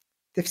the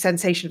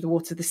sensation of the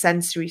water, the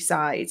sensory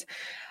side.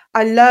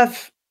 I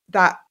love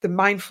that the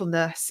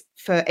mindfulness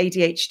for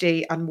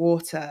ADHD and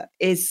water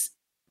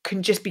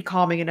can just be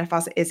calming enough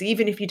as it is,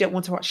 even if you don't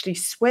want to actually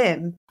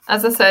swim.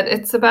 As I said,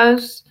 it's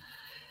about,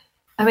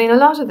 a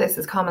lot of this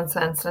is common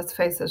sense, let's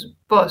face it,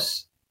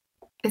 but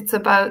it's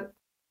about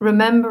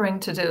remembering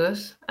to do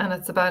it, and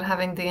it's about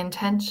having the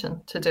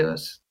intention to do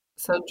it.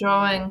 So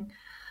drawing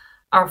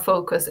our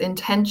focus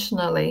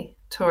intentionally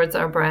towards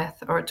our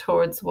breath, or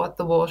towards what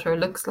the water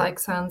looks like,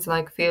 sounds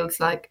like, feels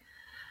like,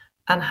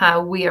 and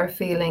how we are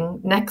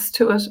feeling next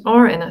to it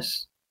or in it,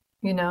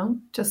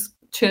 just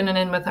tuning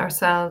in with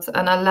ourselves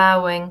and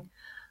allowing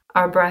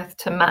our breath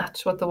to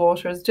match what the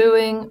water is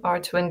doing, or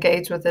to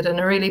engage with it in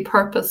a really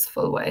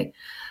purposeful way.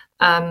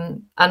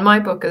 And my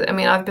book,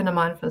 I've been a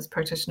mindfulness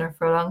practitioner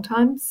for a long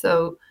time,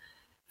 so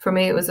for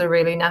me it was a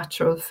really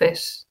natural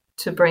fit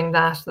to bring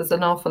that. There's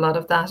an awful lot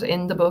of that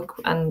in the book,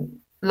 and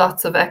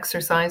lots of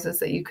exercises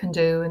that you can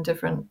do in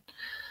different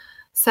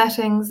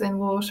settings in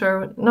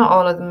water. Not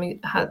all of them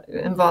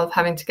involve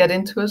having to get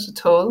into it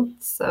at all.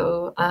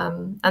 So,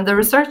 and the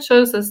research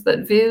shows us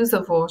that views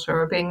of water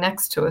or being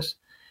next to it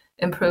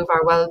improve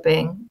our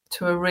well-being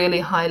to a really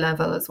high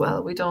level as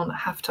well. We don't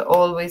have to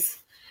always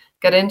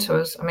get into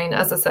it.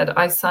 As I said,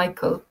 I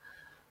cycle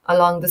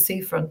along the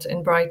seafront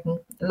in Brighton.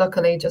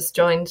 Luckily, just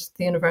joined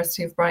the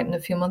University of Brighton a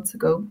few months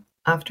ago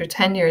after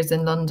 10 years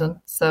in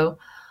London. So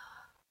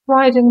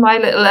riding my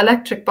little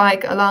electric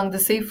bike along the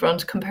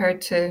seafront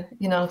compared to,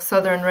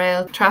 Southern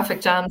Rail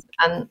traffic jams,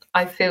 and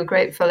I feel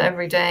grateful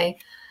every day.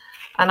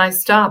 And I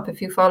stop,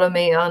 if you follow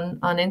me on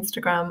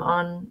Instagram,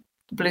 on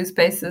Blue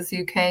Spaces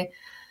UK,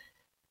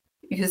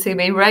 you can see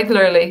me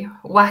regularly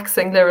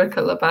waxing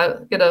lyrical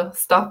about,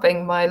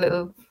 stopping my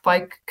little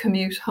bike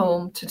commute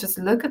home to just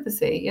look at the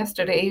sea.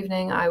 Yesterday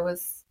evening, I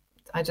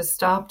just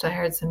stopped. I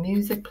heard some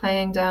music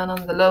playing down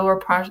on the lower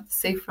part of the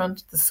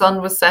seafront. The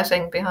sun was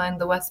setting behind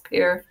the West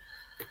Pier.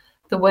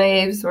 The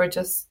waves were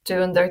just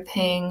doing their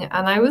thing,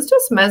 and I was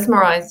just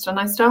mesmerized. And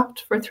I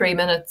stopped for 3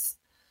 minutes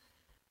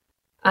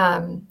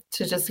to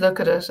just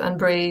look at it and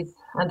breathe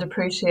and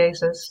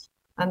appreciate it.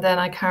 And then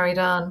I carried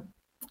on.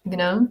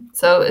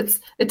 So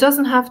it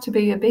doesn't have to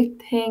be a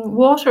big thing.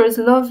 Water is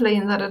lovely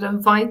in that it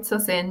invites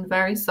us in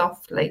very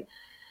softly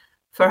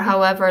for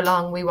however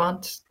long we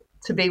want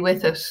to be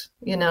with it.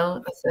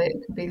 I say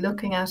it could be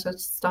looking at it,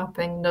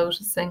 stopping,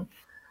 noticing,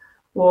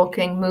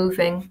 walking,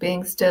 moving,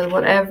 being still,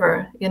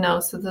 whatever.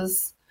 So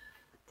there's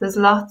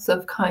lots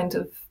of kind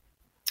of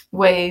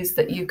ways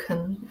that you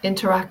can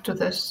interact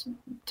with it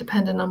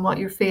depending on what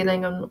you're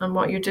feeling and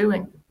what you're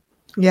doing.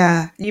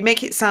 Yeah, you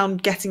make it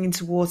sound getting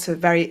into water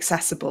very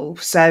accessible.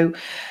 So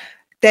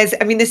there's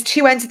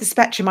two ends of the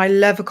spectrum. I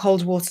love a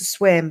cold water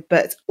swim,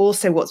 but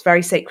also what's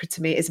very sacred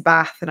to me is a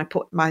bath. And I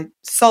put my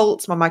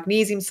salts, my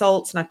magnesium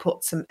salts, and I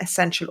put some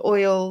essential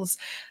oils.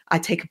 I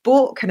take a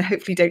book and I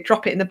hopefully don't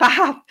drop it in the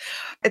bath.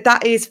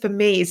 That is, for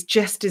me, is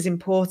just as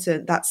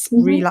important. That's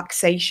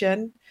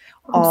relaxation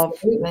of,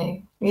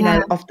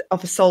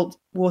 of a salt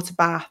water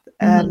bath,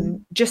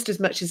 just as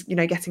much as,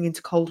 getting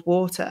into cold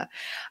water.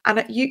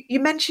 And you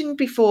mentioned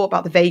before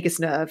about the vagus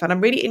nerve, and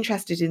I'm really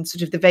interested in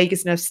sort of the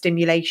vagus nerve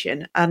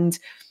stimulation and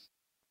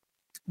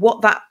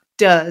what that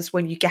does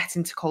when you get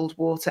into cold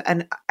water.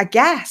 And I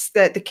guess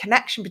the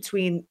connection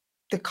between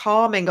the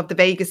calming of the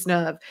vagus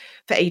nerve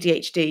for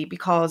ADHD,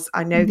 because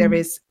I know there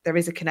is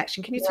a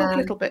connection. Can you talk a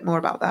little bit more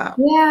about that?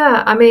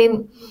 Yeah,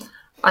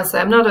 I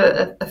say I'm not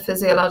a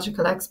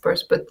physiological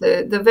expert, but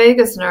the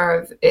vagus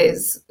nerve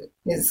is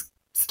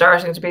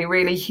starting to be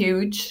really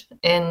huge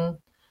in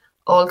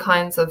all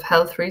kinds of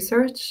health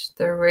research.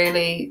 They're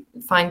really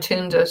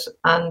fine-tuned it,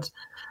 and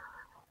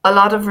a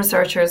lot of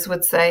researchers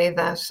would say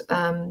that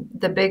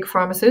the big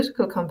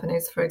pharmaceutical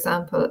companies, for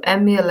example,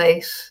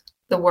 emulate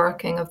the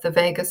working of the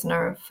vagus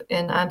nerve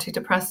in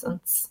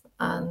antidepressants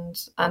and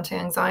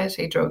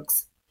anti-anxiety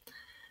drugs,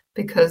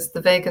 because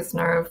the vagus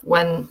nerve,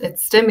 when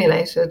it's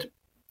stimulated,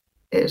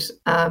 it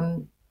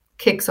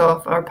kicks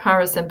off our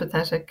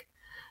parasympathetic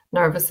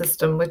nervous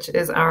system, which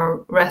is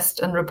our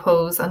rest and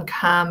repose and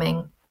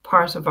calming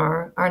part of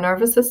our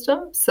nervous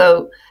system.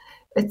 So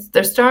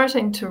they're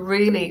starting to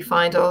really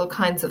find all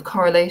kinds of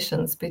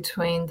correlations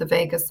between the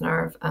vagus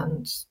nerve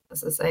and,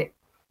 as I say,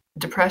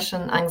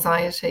 depression,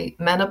 anxiety,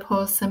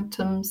 menopause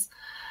symptoms,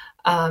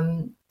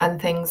 and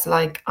things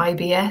like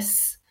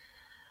IBS.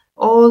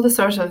 All the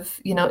sort of,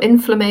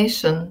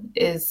 inflammation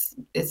is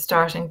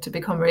starting to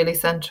become really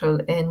central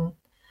in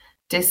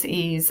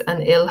dis-ease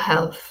and ill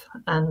health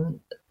and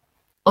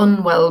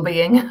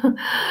unwell-being,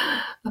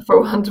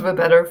 for want of a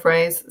better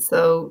phrase.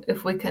 So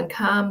if we can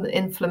calm the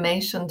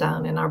inflammation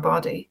down in our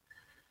body,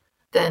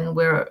 then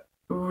we're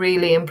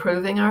really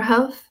improving our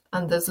health.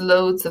 And there's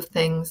loads of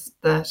things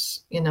that,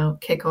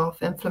 kick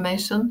off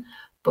inflammation,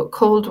 but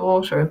cold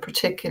water in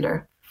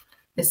particular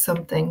is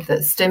something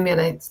that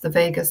stimulates the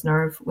vagus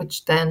nerve,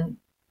 which then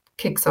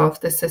kicks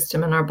off the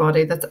system in our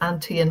body that's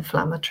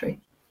anti-inflammatory.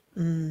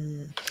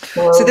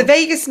 So the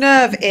vagus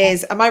nerve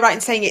is, am I right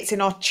in saying it's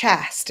in our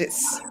chest?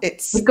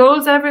 It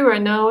goes everywhere.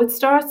 No, it's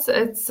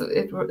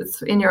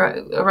in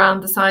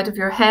around the side of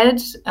your head.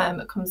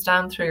 It comes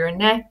down through your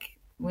neck,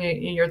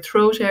 in your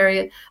throat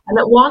area, and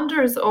it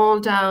wanders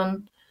all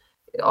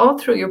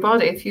through your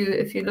body. If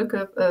you look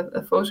at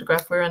a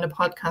photograph, we're in a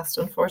podcast,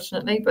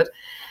 unfortunately, but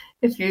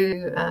if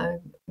you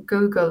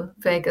Google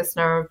vagus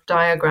nerve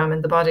diagram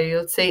in the body,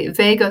 you'll see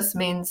vagus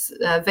means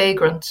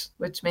vagrant,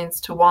 which means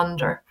to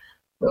wander.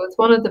 So it's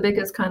one of the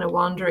biggest kind of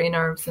wandering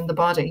nerves in the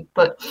body.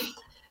 But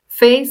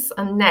face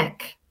and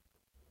neck,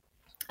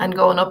 and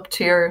going up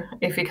to your,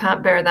 if you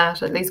can't bear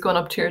that, at least going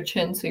up to your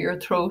chin so your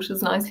throat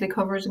is nicely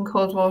covered in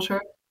cold water,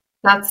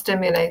 that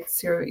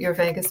stimulates your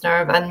vagus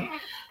nerve. And,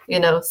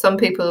 some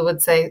people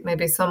would say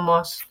maybe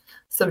somewhat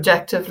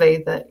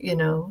subjectively that,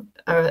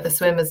 a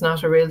swim is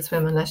not a real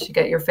swim unless you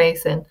get your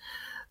face in.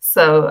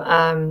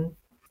 So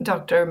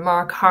Dr.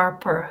 Mark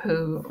Harper,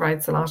 who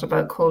writes a lot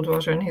about cold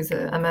water, and he's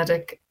a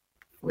medic,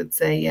 would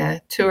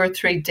say, 2 or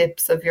 3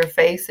 dips of your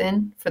face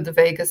in for the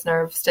vagus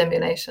nerve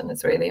stimulation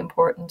is really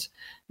important.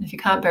 And if you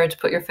can't bear to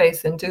put your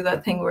face in, do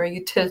that thing where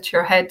you tilt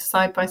your head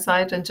side by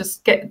side and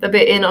just get the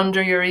bit in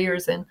under your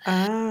ears in.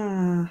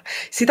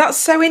 See, that's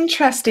so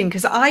interesting,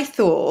 because I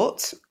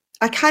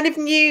kind of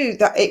knew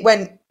that it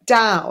went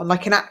down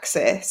like an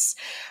axis,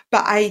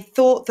 but I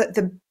thought that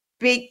the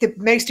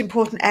most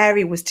important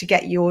area was to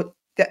get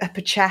the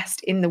upper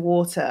chest in the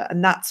water,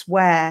 and that's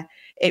where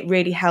it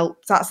really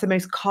helps. That's the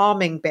most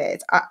calming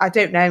bit. I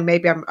don't know,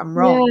 maybe I'm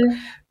wrong,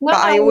 but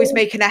I always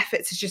make an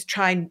effort to just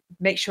try and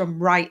make sure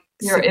I'm right.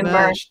 You're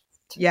immersed.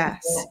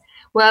 Yes. Yeah.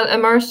 Well,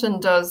 immersion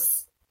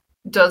does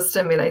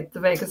stimulate the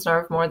vagus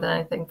nerve more than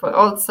anything, but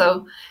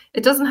also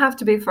it doesn't have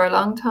to be for a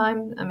long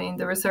time. I mean,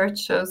 the research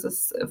shows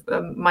us,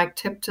 Mike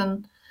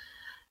Tipton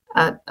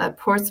at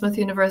Portsmouth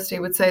University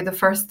would say the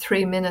first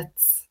 3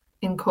 minutes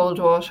in cold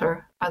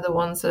water are the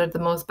ones that are the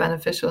most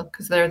beneficial,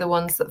 because they're the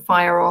ones that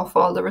fire off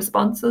all the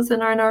responses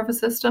in our nervous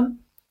system.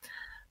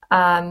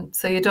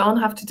 So you don't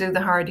have to do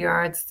the hard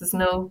yards. There's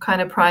no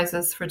kind of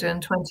prizes for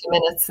doing 20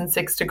 minutes in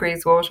 6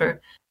 degrees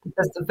water,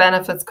 because the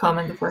benefits come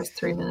in the first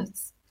 3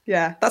 minutes.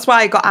 Yeah, that's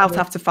why I got out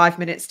after 5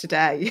 minutes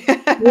today.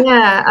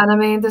 Yeah, and I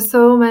mean, there's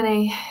so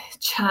many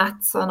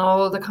chats on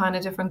all the kind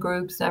of different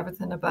groups and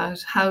everything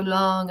about how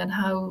long and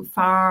how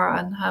far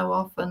and how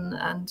often.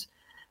 And do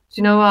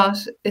you know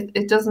what?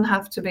 It doesn't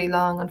have to be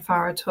long and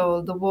far at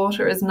all. The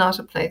water is not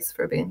a place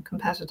for being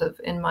competitive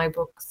in my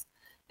books.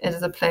 It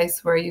is a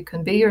place where you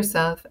can be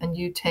yourself and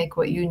you take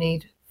what you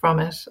need from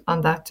it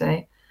on that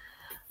day.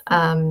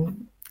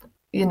 And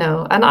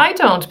I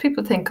don't.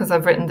 People think because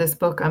I've written this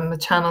book, I'm a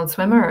channeled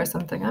swimmer or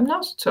something. I'm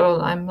not at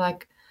all. I'm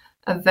like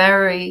a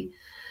very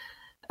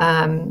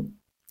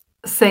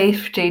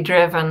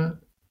safety-driven,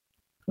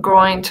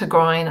 groin to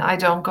groin. I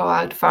don't go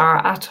out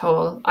far at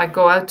all. I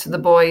go out to the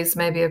buoys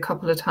maybe a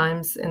couple of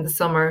times in the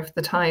summer if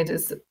the tide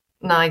is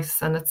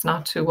nice and it's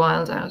not too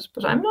wild out.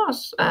 But I'm not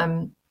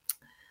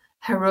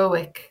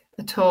heroic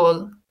at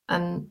all.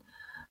 And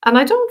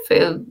I don't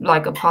feel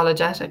like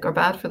apologetic or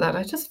bad for that.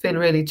 I just feel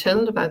really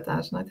chilled about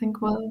that. And I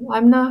think, well,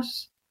 I'm not,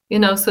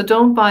 so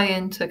don't buy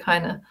into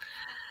kind of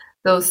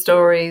those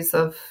stories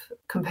of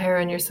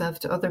comparing yourself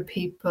to other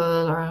people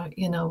or,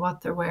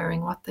 what they're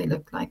wearing, what they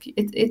look like.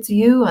 It's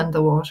you and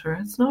the water.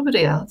 It's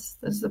nobody else.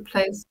 There's a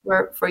place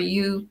for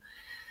you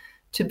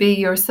to be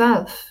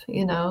yourself,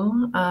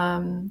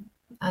 and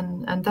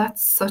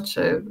that's such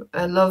a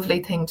lovely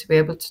thing to be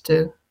able to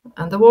do.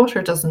 And the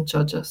water doesn't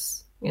judge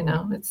us.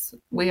 It's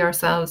we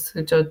ourselves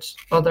who judge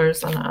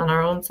others and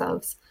our own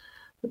selves,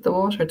 but the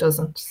water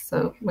doesn't.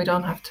 So we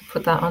don't have to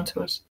put that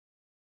onto it.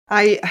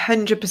 I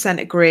 100%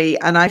 agree.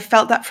 And I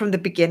felt that from the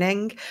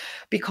beginning,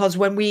 because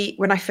when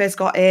I first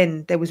got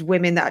in, there was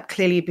women that had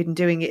clearly been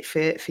doing it for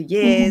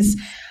years.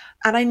 Mm-hmm.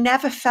 And I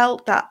never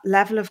felt that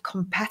level of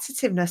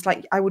competitiveness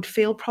like I would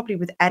feel probably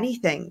with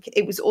anything.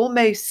 It was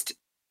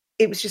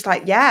just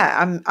like, yeah,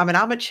 I'm an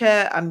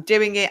amateur. I'm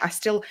doing it. I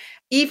still,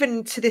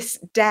 even to this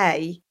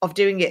day of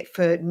doing it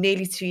for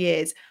nearly 2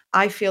 years,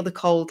 I feel the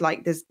cold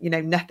like there's,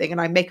 nothing. And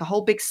I make a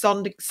whole big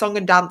song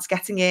and dance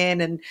getting in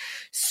and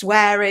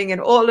swearing and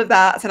all of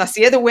that. And I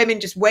see other women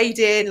just wade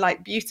in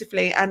like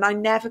beautifully. And I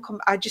never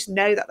I just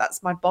know that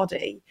that's my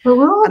body.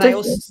 Well, and I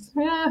also,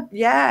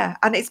 yeah.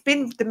 And it's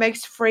been the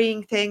most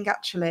freeing thing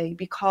actually,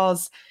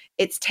 because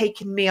it's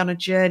taken me on a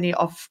journey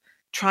of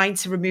trying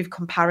to remove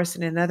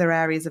comparison in other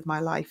areas of my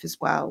life as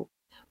well.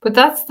 But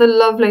that's the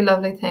lovely,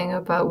 lovely thing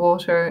about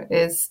water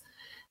is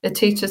it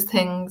teaches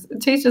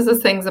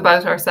us things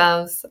about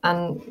ourselves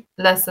and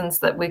lessons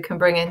that we can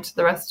bring into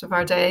the rest of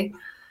our day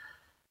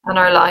and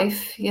our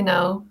life, you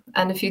know.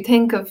 And if you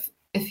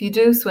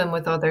do swim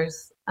with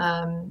others,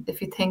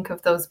 if you think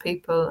of those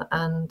people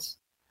and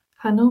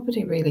how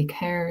nobody really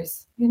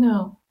cares, you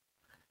know,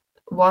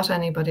 what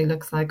anybody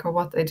looks like or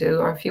what they do,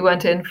 or if you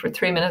went in for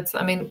 3 minutes.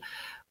 I mean,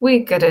 we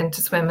get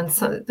into swim and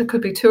so there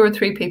could be 2 or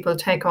 3 people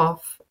take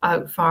off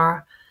out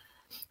far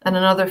and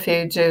another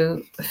few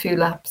do a few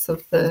laps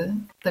of the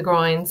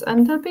groins,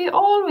 and there'll be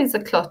always a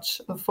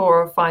clutch of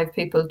 4 or 5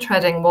 people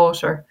treading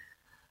water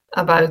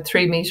about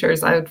 3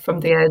 meters out from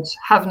the edge,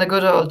 having a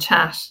good old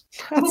chat.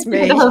 That's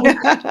me.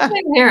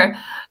 Same here.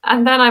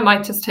 And then I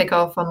might just take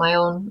off on my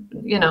own,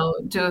 you know,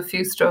 do a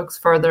few strokes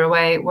further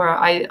away where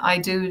I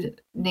do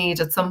need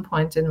at some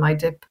point in my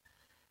dip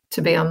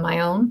to be on my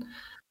own.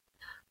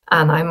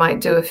 And I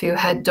might do a few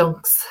head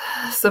dunks,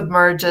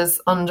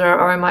 submerges under,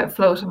 or I might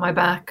float on my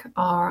back,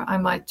 or I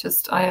might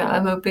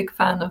I'm a big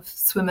fan of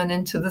swimming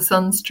into the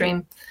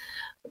Sunstream.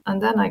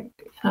 And then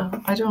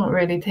I don't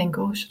really think,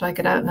 oh, should I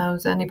get out now?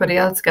 Is anybody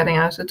else getting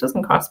out? It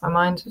doesn't cross my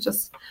mind to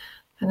just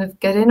kind of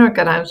get in or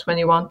get out when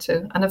you want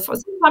to. And if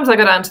sometimes I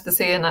go down to the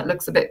sea and it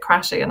looks a bit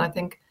crashy and I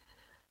think,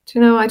 do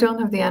you know, I don't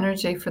have the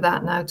energy for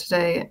that now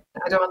today.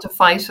 I don't want to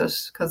fight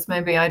it because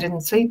maybe I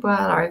didn't sleep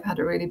well or I've had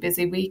a really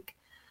busy week.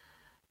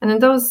 And in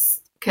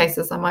those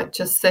cases, I might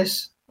just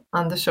sit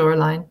on the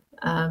shoreline,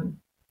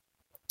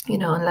 you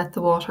know, and let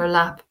the water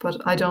lap.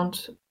 But I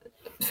don't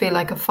feel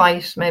like a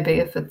fight, maybe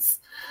if it's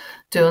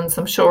doing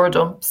some shore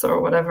dumps or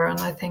whatever. And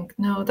I think,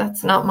 no,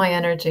 that's not my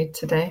energy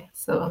today.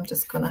 So I'm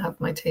just going to have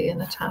my tea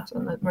and a chat.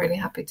 And I'm really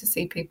happy to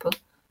see people.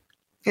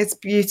 It's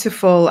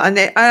beautiful. And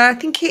I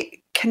think it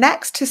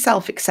connects to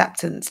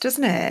self-acceptance,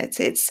 doesn't it?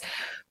 It's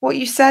what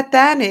you said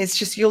then is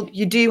just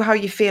you do how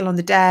you feel on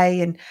the day.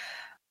 And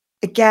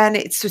again,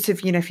 it's sort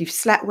of, you know, if you've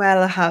slept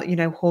well, how, you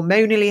know,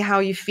 hormonally, how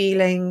you're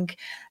feeling,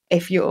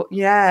 if you're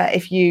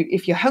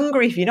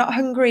hungry, if you're not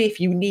hungry, if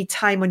you need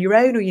time on your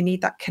own or you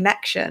need that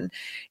connection,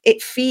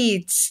 it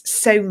feeds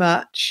so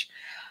much.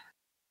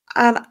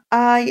 And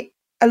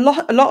a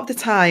lot of the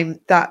time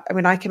that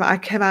when I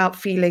come out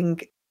feeling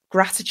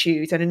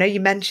gratitude, and I know you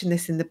mentioned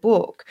this in the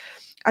book,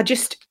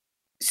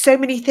 so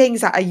many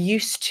things that I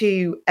used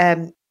to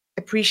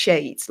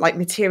appreciate, like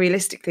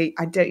materialistically,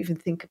 I don't even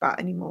think about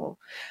anymore.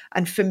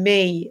 And for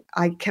me,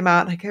 I come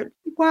out and I go,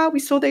 wow, we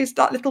saw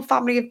that little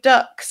family of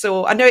ducks.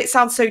 Or I know it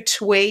sounds so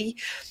twee,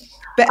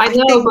 but I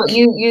know, but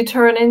you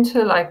turn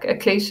into like a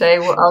cliche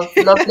of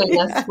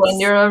loveliness Yes. when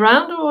you're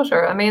around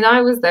water. I mean,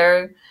 I was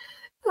there,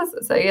 as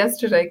I say,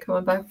 yesterday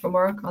coming back from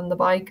work on the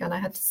bike, and I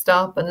had to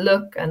stop and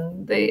look,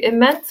 and the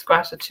immense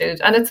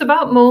gratitude. And it's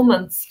about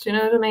moments. Do you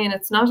know what I mean?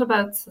 It's not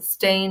about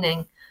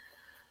sustaining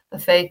a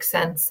fake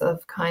sense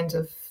of kind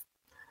of,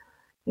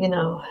 you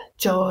know,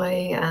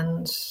 joy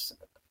and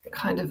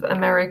kind of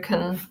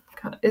American,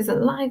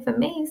 isn't life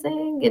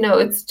amazing? You know,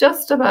 it's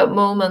just about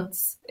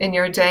moments in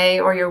your day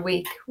or your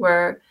week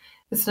where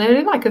it's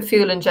nearly like a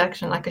fuel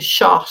injection, like a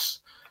shot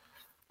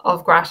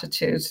of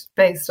gratitude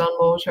based on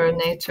water and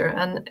nature.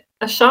 And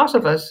a shot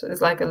of it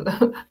is like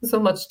so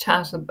much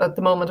chat at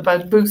the moment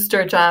about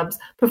booster jabs.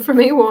 But for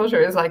me,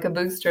 water is like a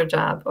booster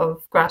jab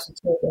of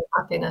gratitude and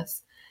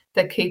happiness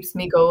that keeps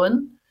me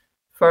going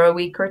for a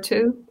week or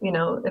two, you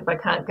know, if I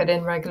can't get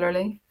in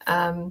regularly.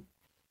 And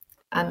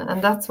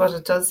that's what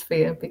it does for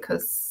you,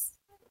 because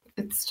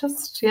it's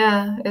just,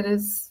 yeah,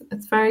 it's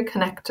very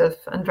connective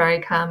and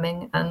very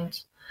calming and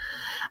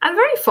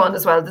very fun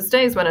as well. There's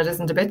days when it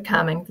isn't a bit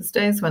calming. There's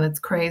days when it's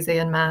crazy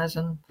and mad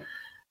and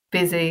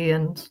busy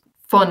and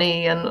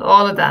funny and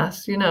all of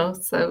that, you know.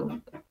 So,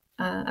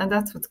 and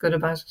that's what's good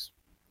about it.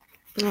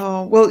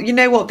 Oh, well, you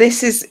know what?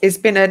 This has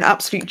been an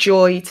absolute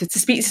joy to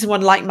speak to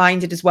someone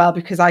like-minded as well,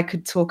 because I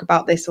could talk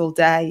about this all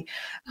day.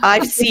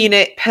 I've seen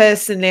it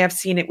personally, I've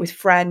seen it with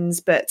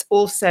friends, but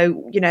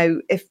also, you know,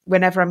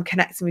 whenever I'm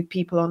connecting with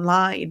people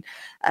online,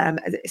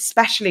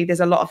 especially there's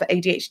a lot of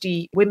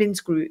ADHD women's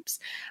groups.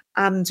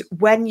 And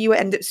when you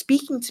end up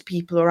speaking to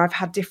people, or I've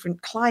had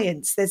different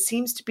clients, there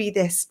seems to be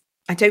this,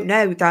 I don't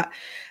know, that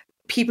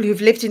people who've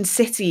lived in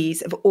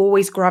cities have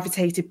always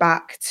gravitated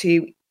back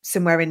to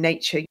somewhere in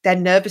nature. Their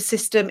nervous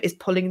system is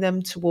pulling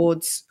them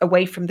towards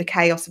away from the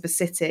chaos of a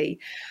city.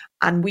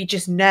 And we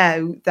just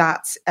know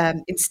that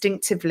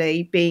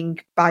instinctively being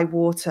by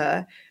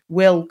water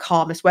will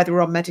calm us, whether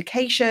we're on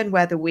medication,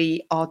 whether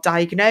we are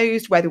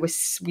diagnosed, whether we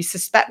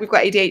suspect we've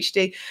got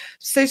ADHD.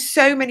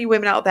 So many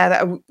women out there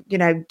that are, you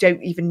know,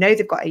 don't even know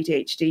they've got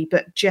ADHD,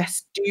 but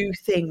just do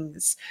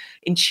things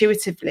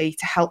intuitively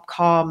to help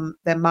calm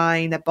their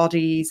mind, their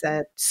bodies,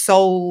 their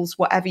souls,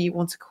 whatever you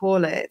want to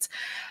call it.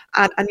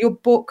 And your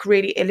book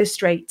really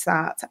illustrates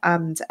that,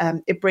 and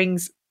it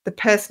brings the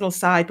personal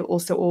side, but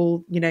also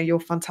all, you know, your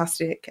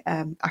fantastic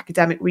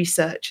academic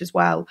research as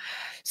well.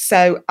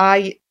 So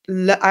I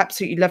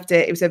absolutely loved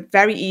it. It was a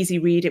very easy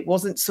read. It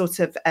wasn't sort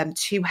of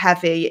too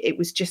heavy. It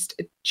was just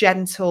a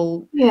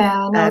gentle.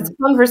 Yeah, no, it's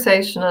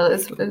conversational.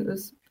 It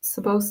was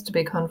supposed to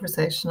be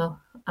conversational.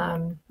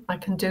 I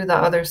can do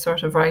that other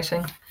sort of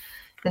writing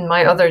in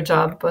my other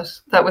job, but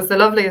that was the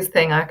loveliest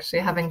thing, actually,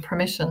 having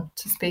permission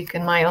to speak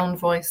in my own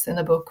voice in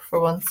a book for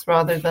once,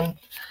 rather than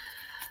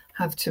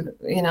have to,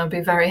 be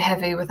very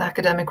heavy with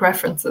academic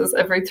references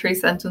every 3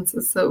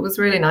 sentences. So it was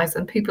really nice.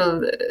 And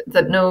people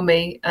that know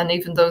me, and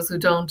even those who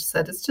don't,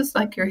 said, it's just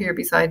like you're here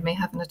beside me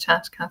having a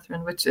chat,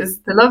 Catherine, which is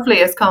the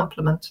loveliest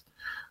compliment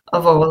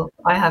of all,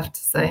 I have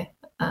to say,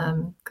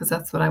 because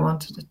that's what I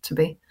wanted it to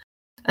be,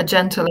 a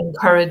gentle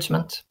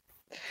encouragement.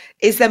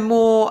 Is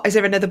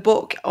there another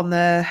book on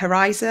the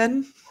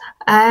horizon?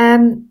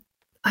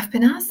 I've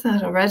been asked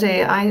that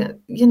already. I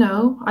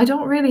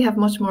don't really have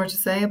much more to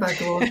say about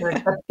the water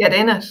except get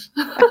in it.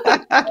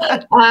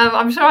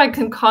 I'm sure I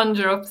can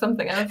conjure up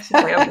something else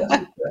to say about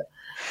it.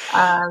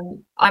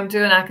 I'm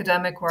doing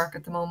academic work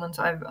at the moment.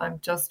 I'm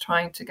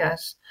trying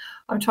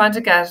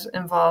to get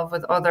involved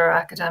with other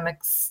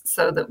academics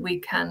so that we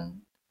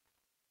can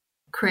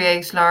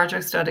create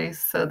larger studies,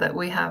 so that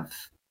we have,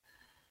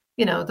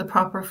 the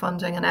proper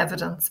funding and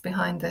evidence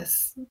behind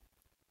this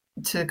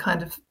to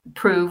kind of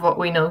prove what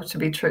we know to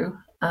be true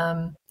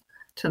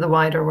to the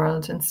wider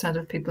world, instead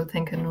of people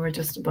thinking we're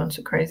just a bunch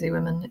of crazy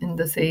women in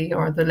the sea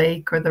or the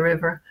lake or the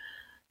river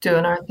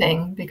doing our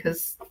thing,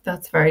 because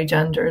that's very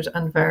gendered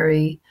and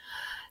very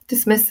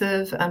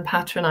dismissive and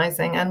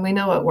patronizing, and we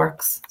know it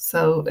works.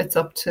 So it's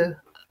up to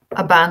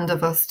a band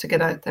of us to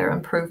get out there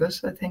and prove it,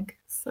 I think.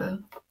 So,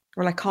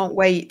 well, I can't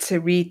wait to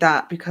read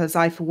that, because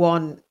I, for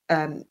one,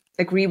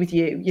 agree with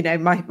you.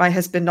 My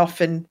husband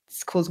often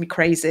calls me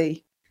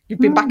crazy. You've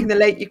been back in the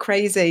lake, you're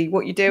crazy,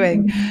 what you're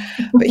doing.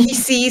 But he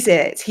sees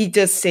it, he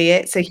does see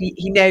it, so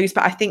he knows.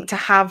 But I think to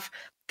have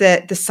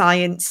the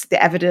science,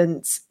 the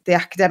evidence, the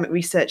academic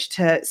research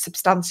to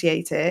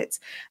substantiate it,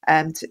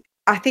 and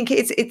I think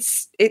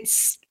it's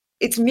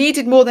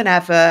needed more than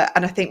ever.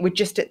 And I think we're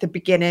just at the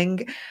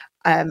beginning.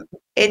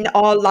 In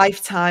our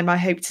lifetime, I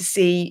hope to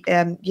see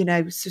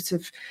sort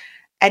of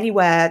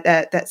anywhere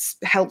that's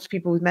helped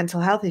people with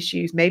mental health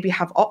issues maybe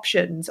have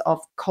options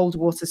of cold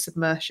water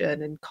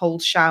submersion and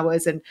cold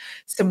showers, and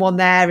someone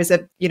there as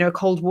a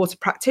cold water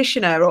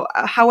practitioner, or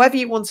however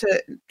you want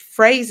to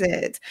phrase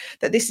it,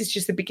 that this is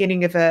just the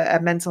beginning of a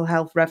mental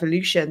health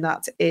revolution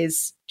that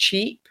is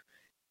cheap,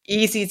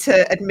 easy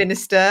to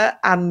administer,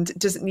 and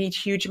doesn't need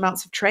huge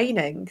amounts of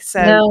training.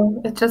 So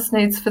no, it just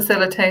needs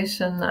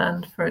facilitation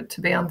and for it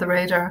to be on the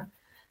radar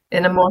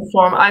in a more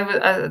form.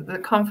 The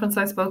conference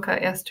I spoke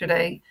at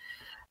yesterday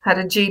had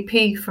a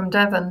GP from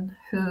Devon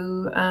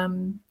who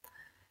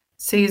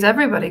sees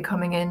everybody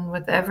coming in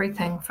with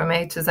everything from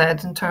A to Z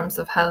in terms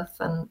of health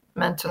and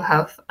mental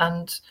health,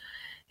 and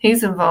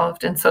he's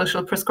involved in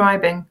social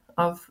prescribing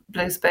of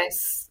blue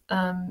space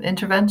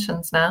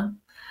interventions now,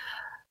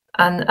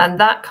 and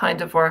that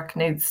kind of work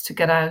needs to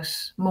get out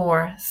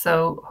more.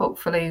 So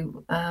hopefully,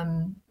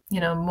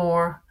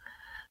 more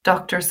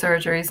doctor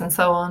surgeries and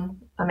so on.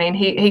 I mean,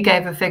 he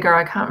gave a figure,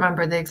 I can't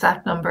remember the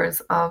exact numbers,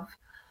 of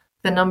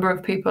the number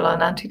of people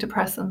on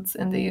antidepressants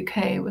in the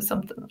UK was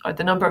something, or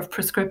the number of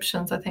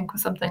prescriptions, I think,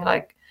 was something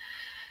like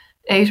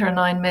 8 or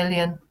 9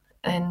 million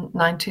in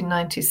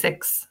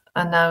 1996,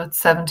 and now it's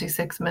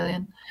 76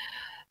 million.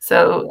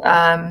 So,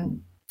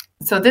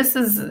 so this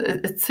is,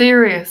 it's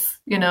serious,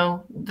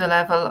 the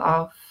level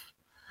of,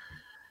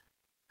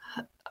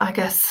 I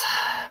guess,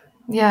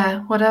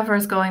 whatever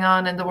is going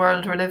on in the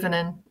world we're living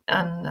in,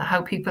 and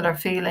how people are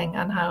feeling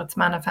and how it's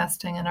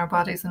manifesting in our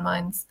bodies and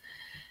minds.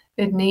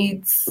 It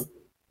needs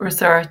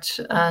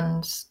research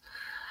and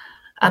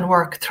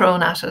work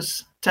thrown at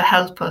it to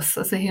help us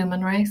as a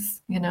human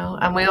race,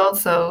 and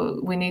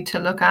we need to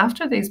look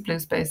after these blue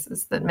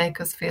spaces that make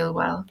us feel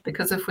well,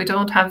 because if we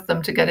don't have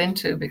them to get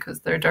into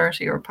because they're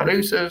dirty or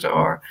polluted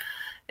or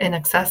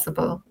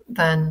inaccessible,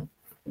 then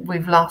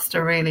we've lost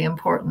a really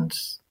important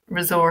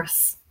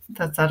resource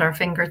that's at our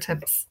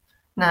fingertips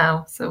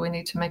now. So we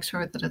need to make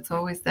sure that it's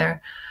always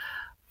there.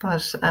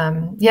 But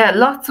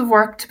lots of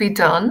work to be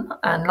done,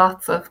 and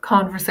lots of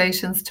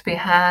conversations to be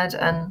had,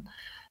 and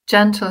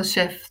gentle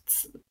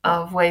shifts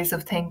of ways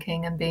of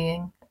thinking and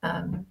being,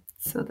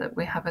 so that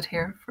we have it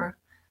here for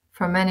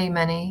many,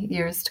 many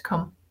years to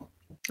come.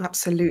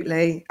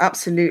 Absolutely.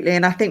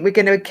 And I think we're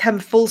going to come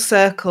full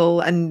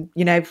circle, and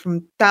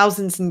from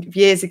thousands of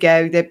years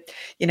ago, that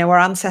our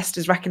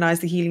ancestors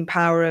recognized the healing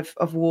power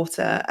of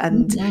water,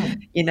 and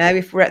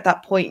if we're at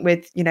that point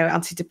with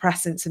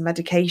antidepressants and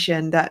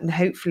medication, that, and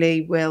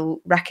hopefully we'll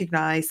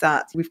recognize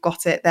that we've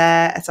got it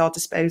there at our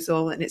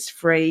disposal and it's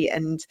free.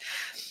 And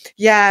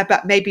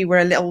but maybe we're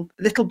a little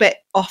bit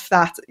off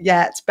that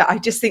yet. But I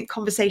just think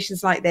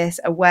conversations like this,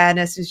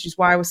 awareness, is just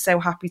why I was so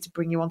happy to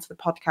bring you onto the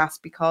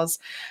podcast, because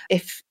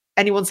if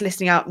anyone's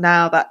listening out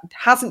now that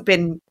hasn't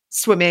been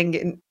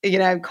swimming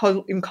in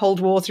cold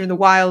water in the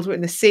wild or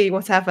in the sea,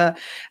 whatever,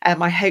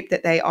 I hope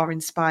that they are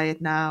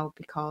inspired now,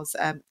 because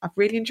I've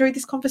really enjoyed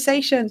this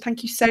conversation.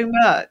 Thank you so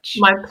much.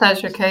 My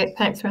pleasure, Kate.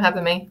 Thanks for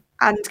having me.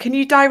 And can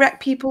you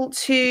direct people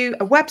to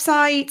a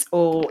website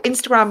or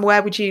Instagram?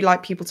 Where would you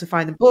like people to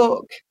find the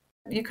book?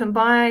 You can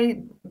buy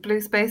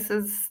Blue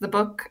Spaces, the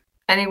book,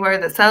 anywhere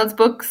that sells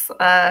books.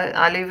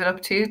 I leave it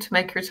up to you to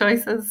make your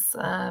choices.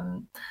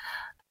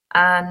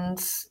 And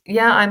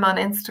yeah, I'm on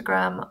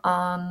Instagram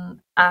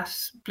at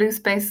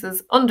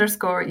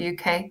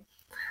bluespaces_UK.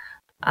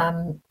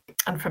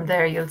 And from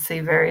there, you'll see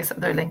various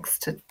other links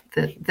to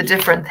the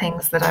different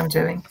things that I'm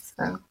doing.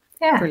 So,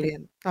 yeah.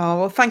 Brilliant. Oh,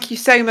 well, thank you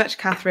so much,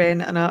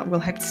 Catherine. And we'll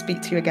hope to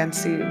speak to you again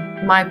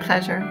soon. My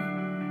pleasure.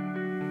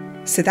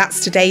 So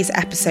that's today's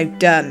episode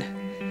done.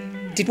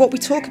 Did what we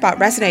talk about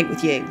resonate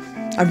with you?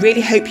 I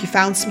really hope you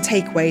found some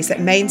takeaways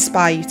that may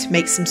inspire you to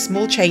make some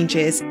small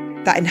changes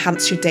that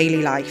enhance your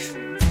daily life.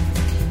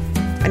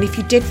 And if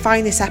you did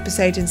find this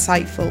episode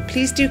insightful,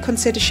 please do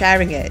consider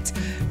sharing it.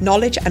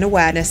 Knowledge and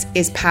awareness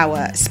is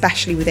power,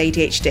 especially with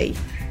ADHD.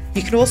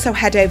 You can also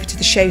head over to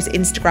the show's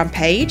Instagram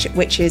page,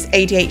 which is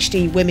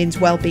ADHD Women's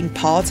Wellbeing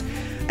Pod,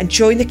 and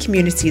join the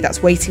community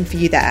that's waiting for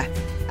you there.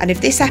 And if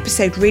this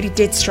episode really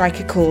did strike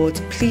a chord,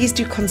 please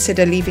do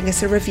consider leaving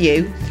us a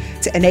review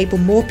to enable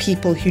more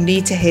people who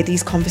need to hear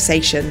these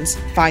conversations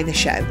find the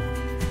show.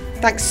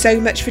 Thanks so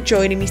much for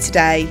joining me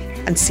today,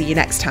 and see you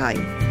next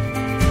time.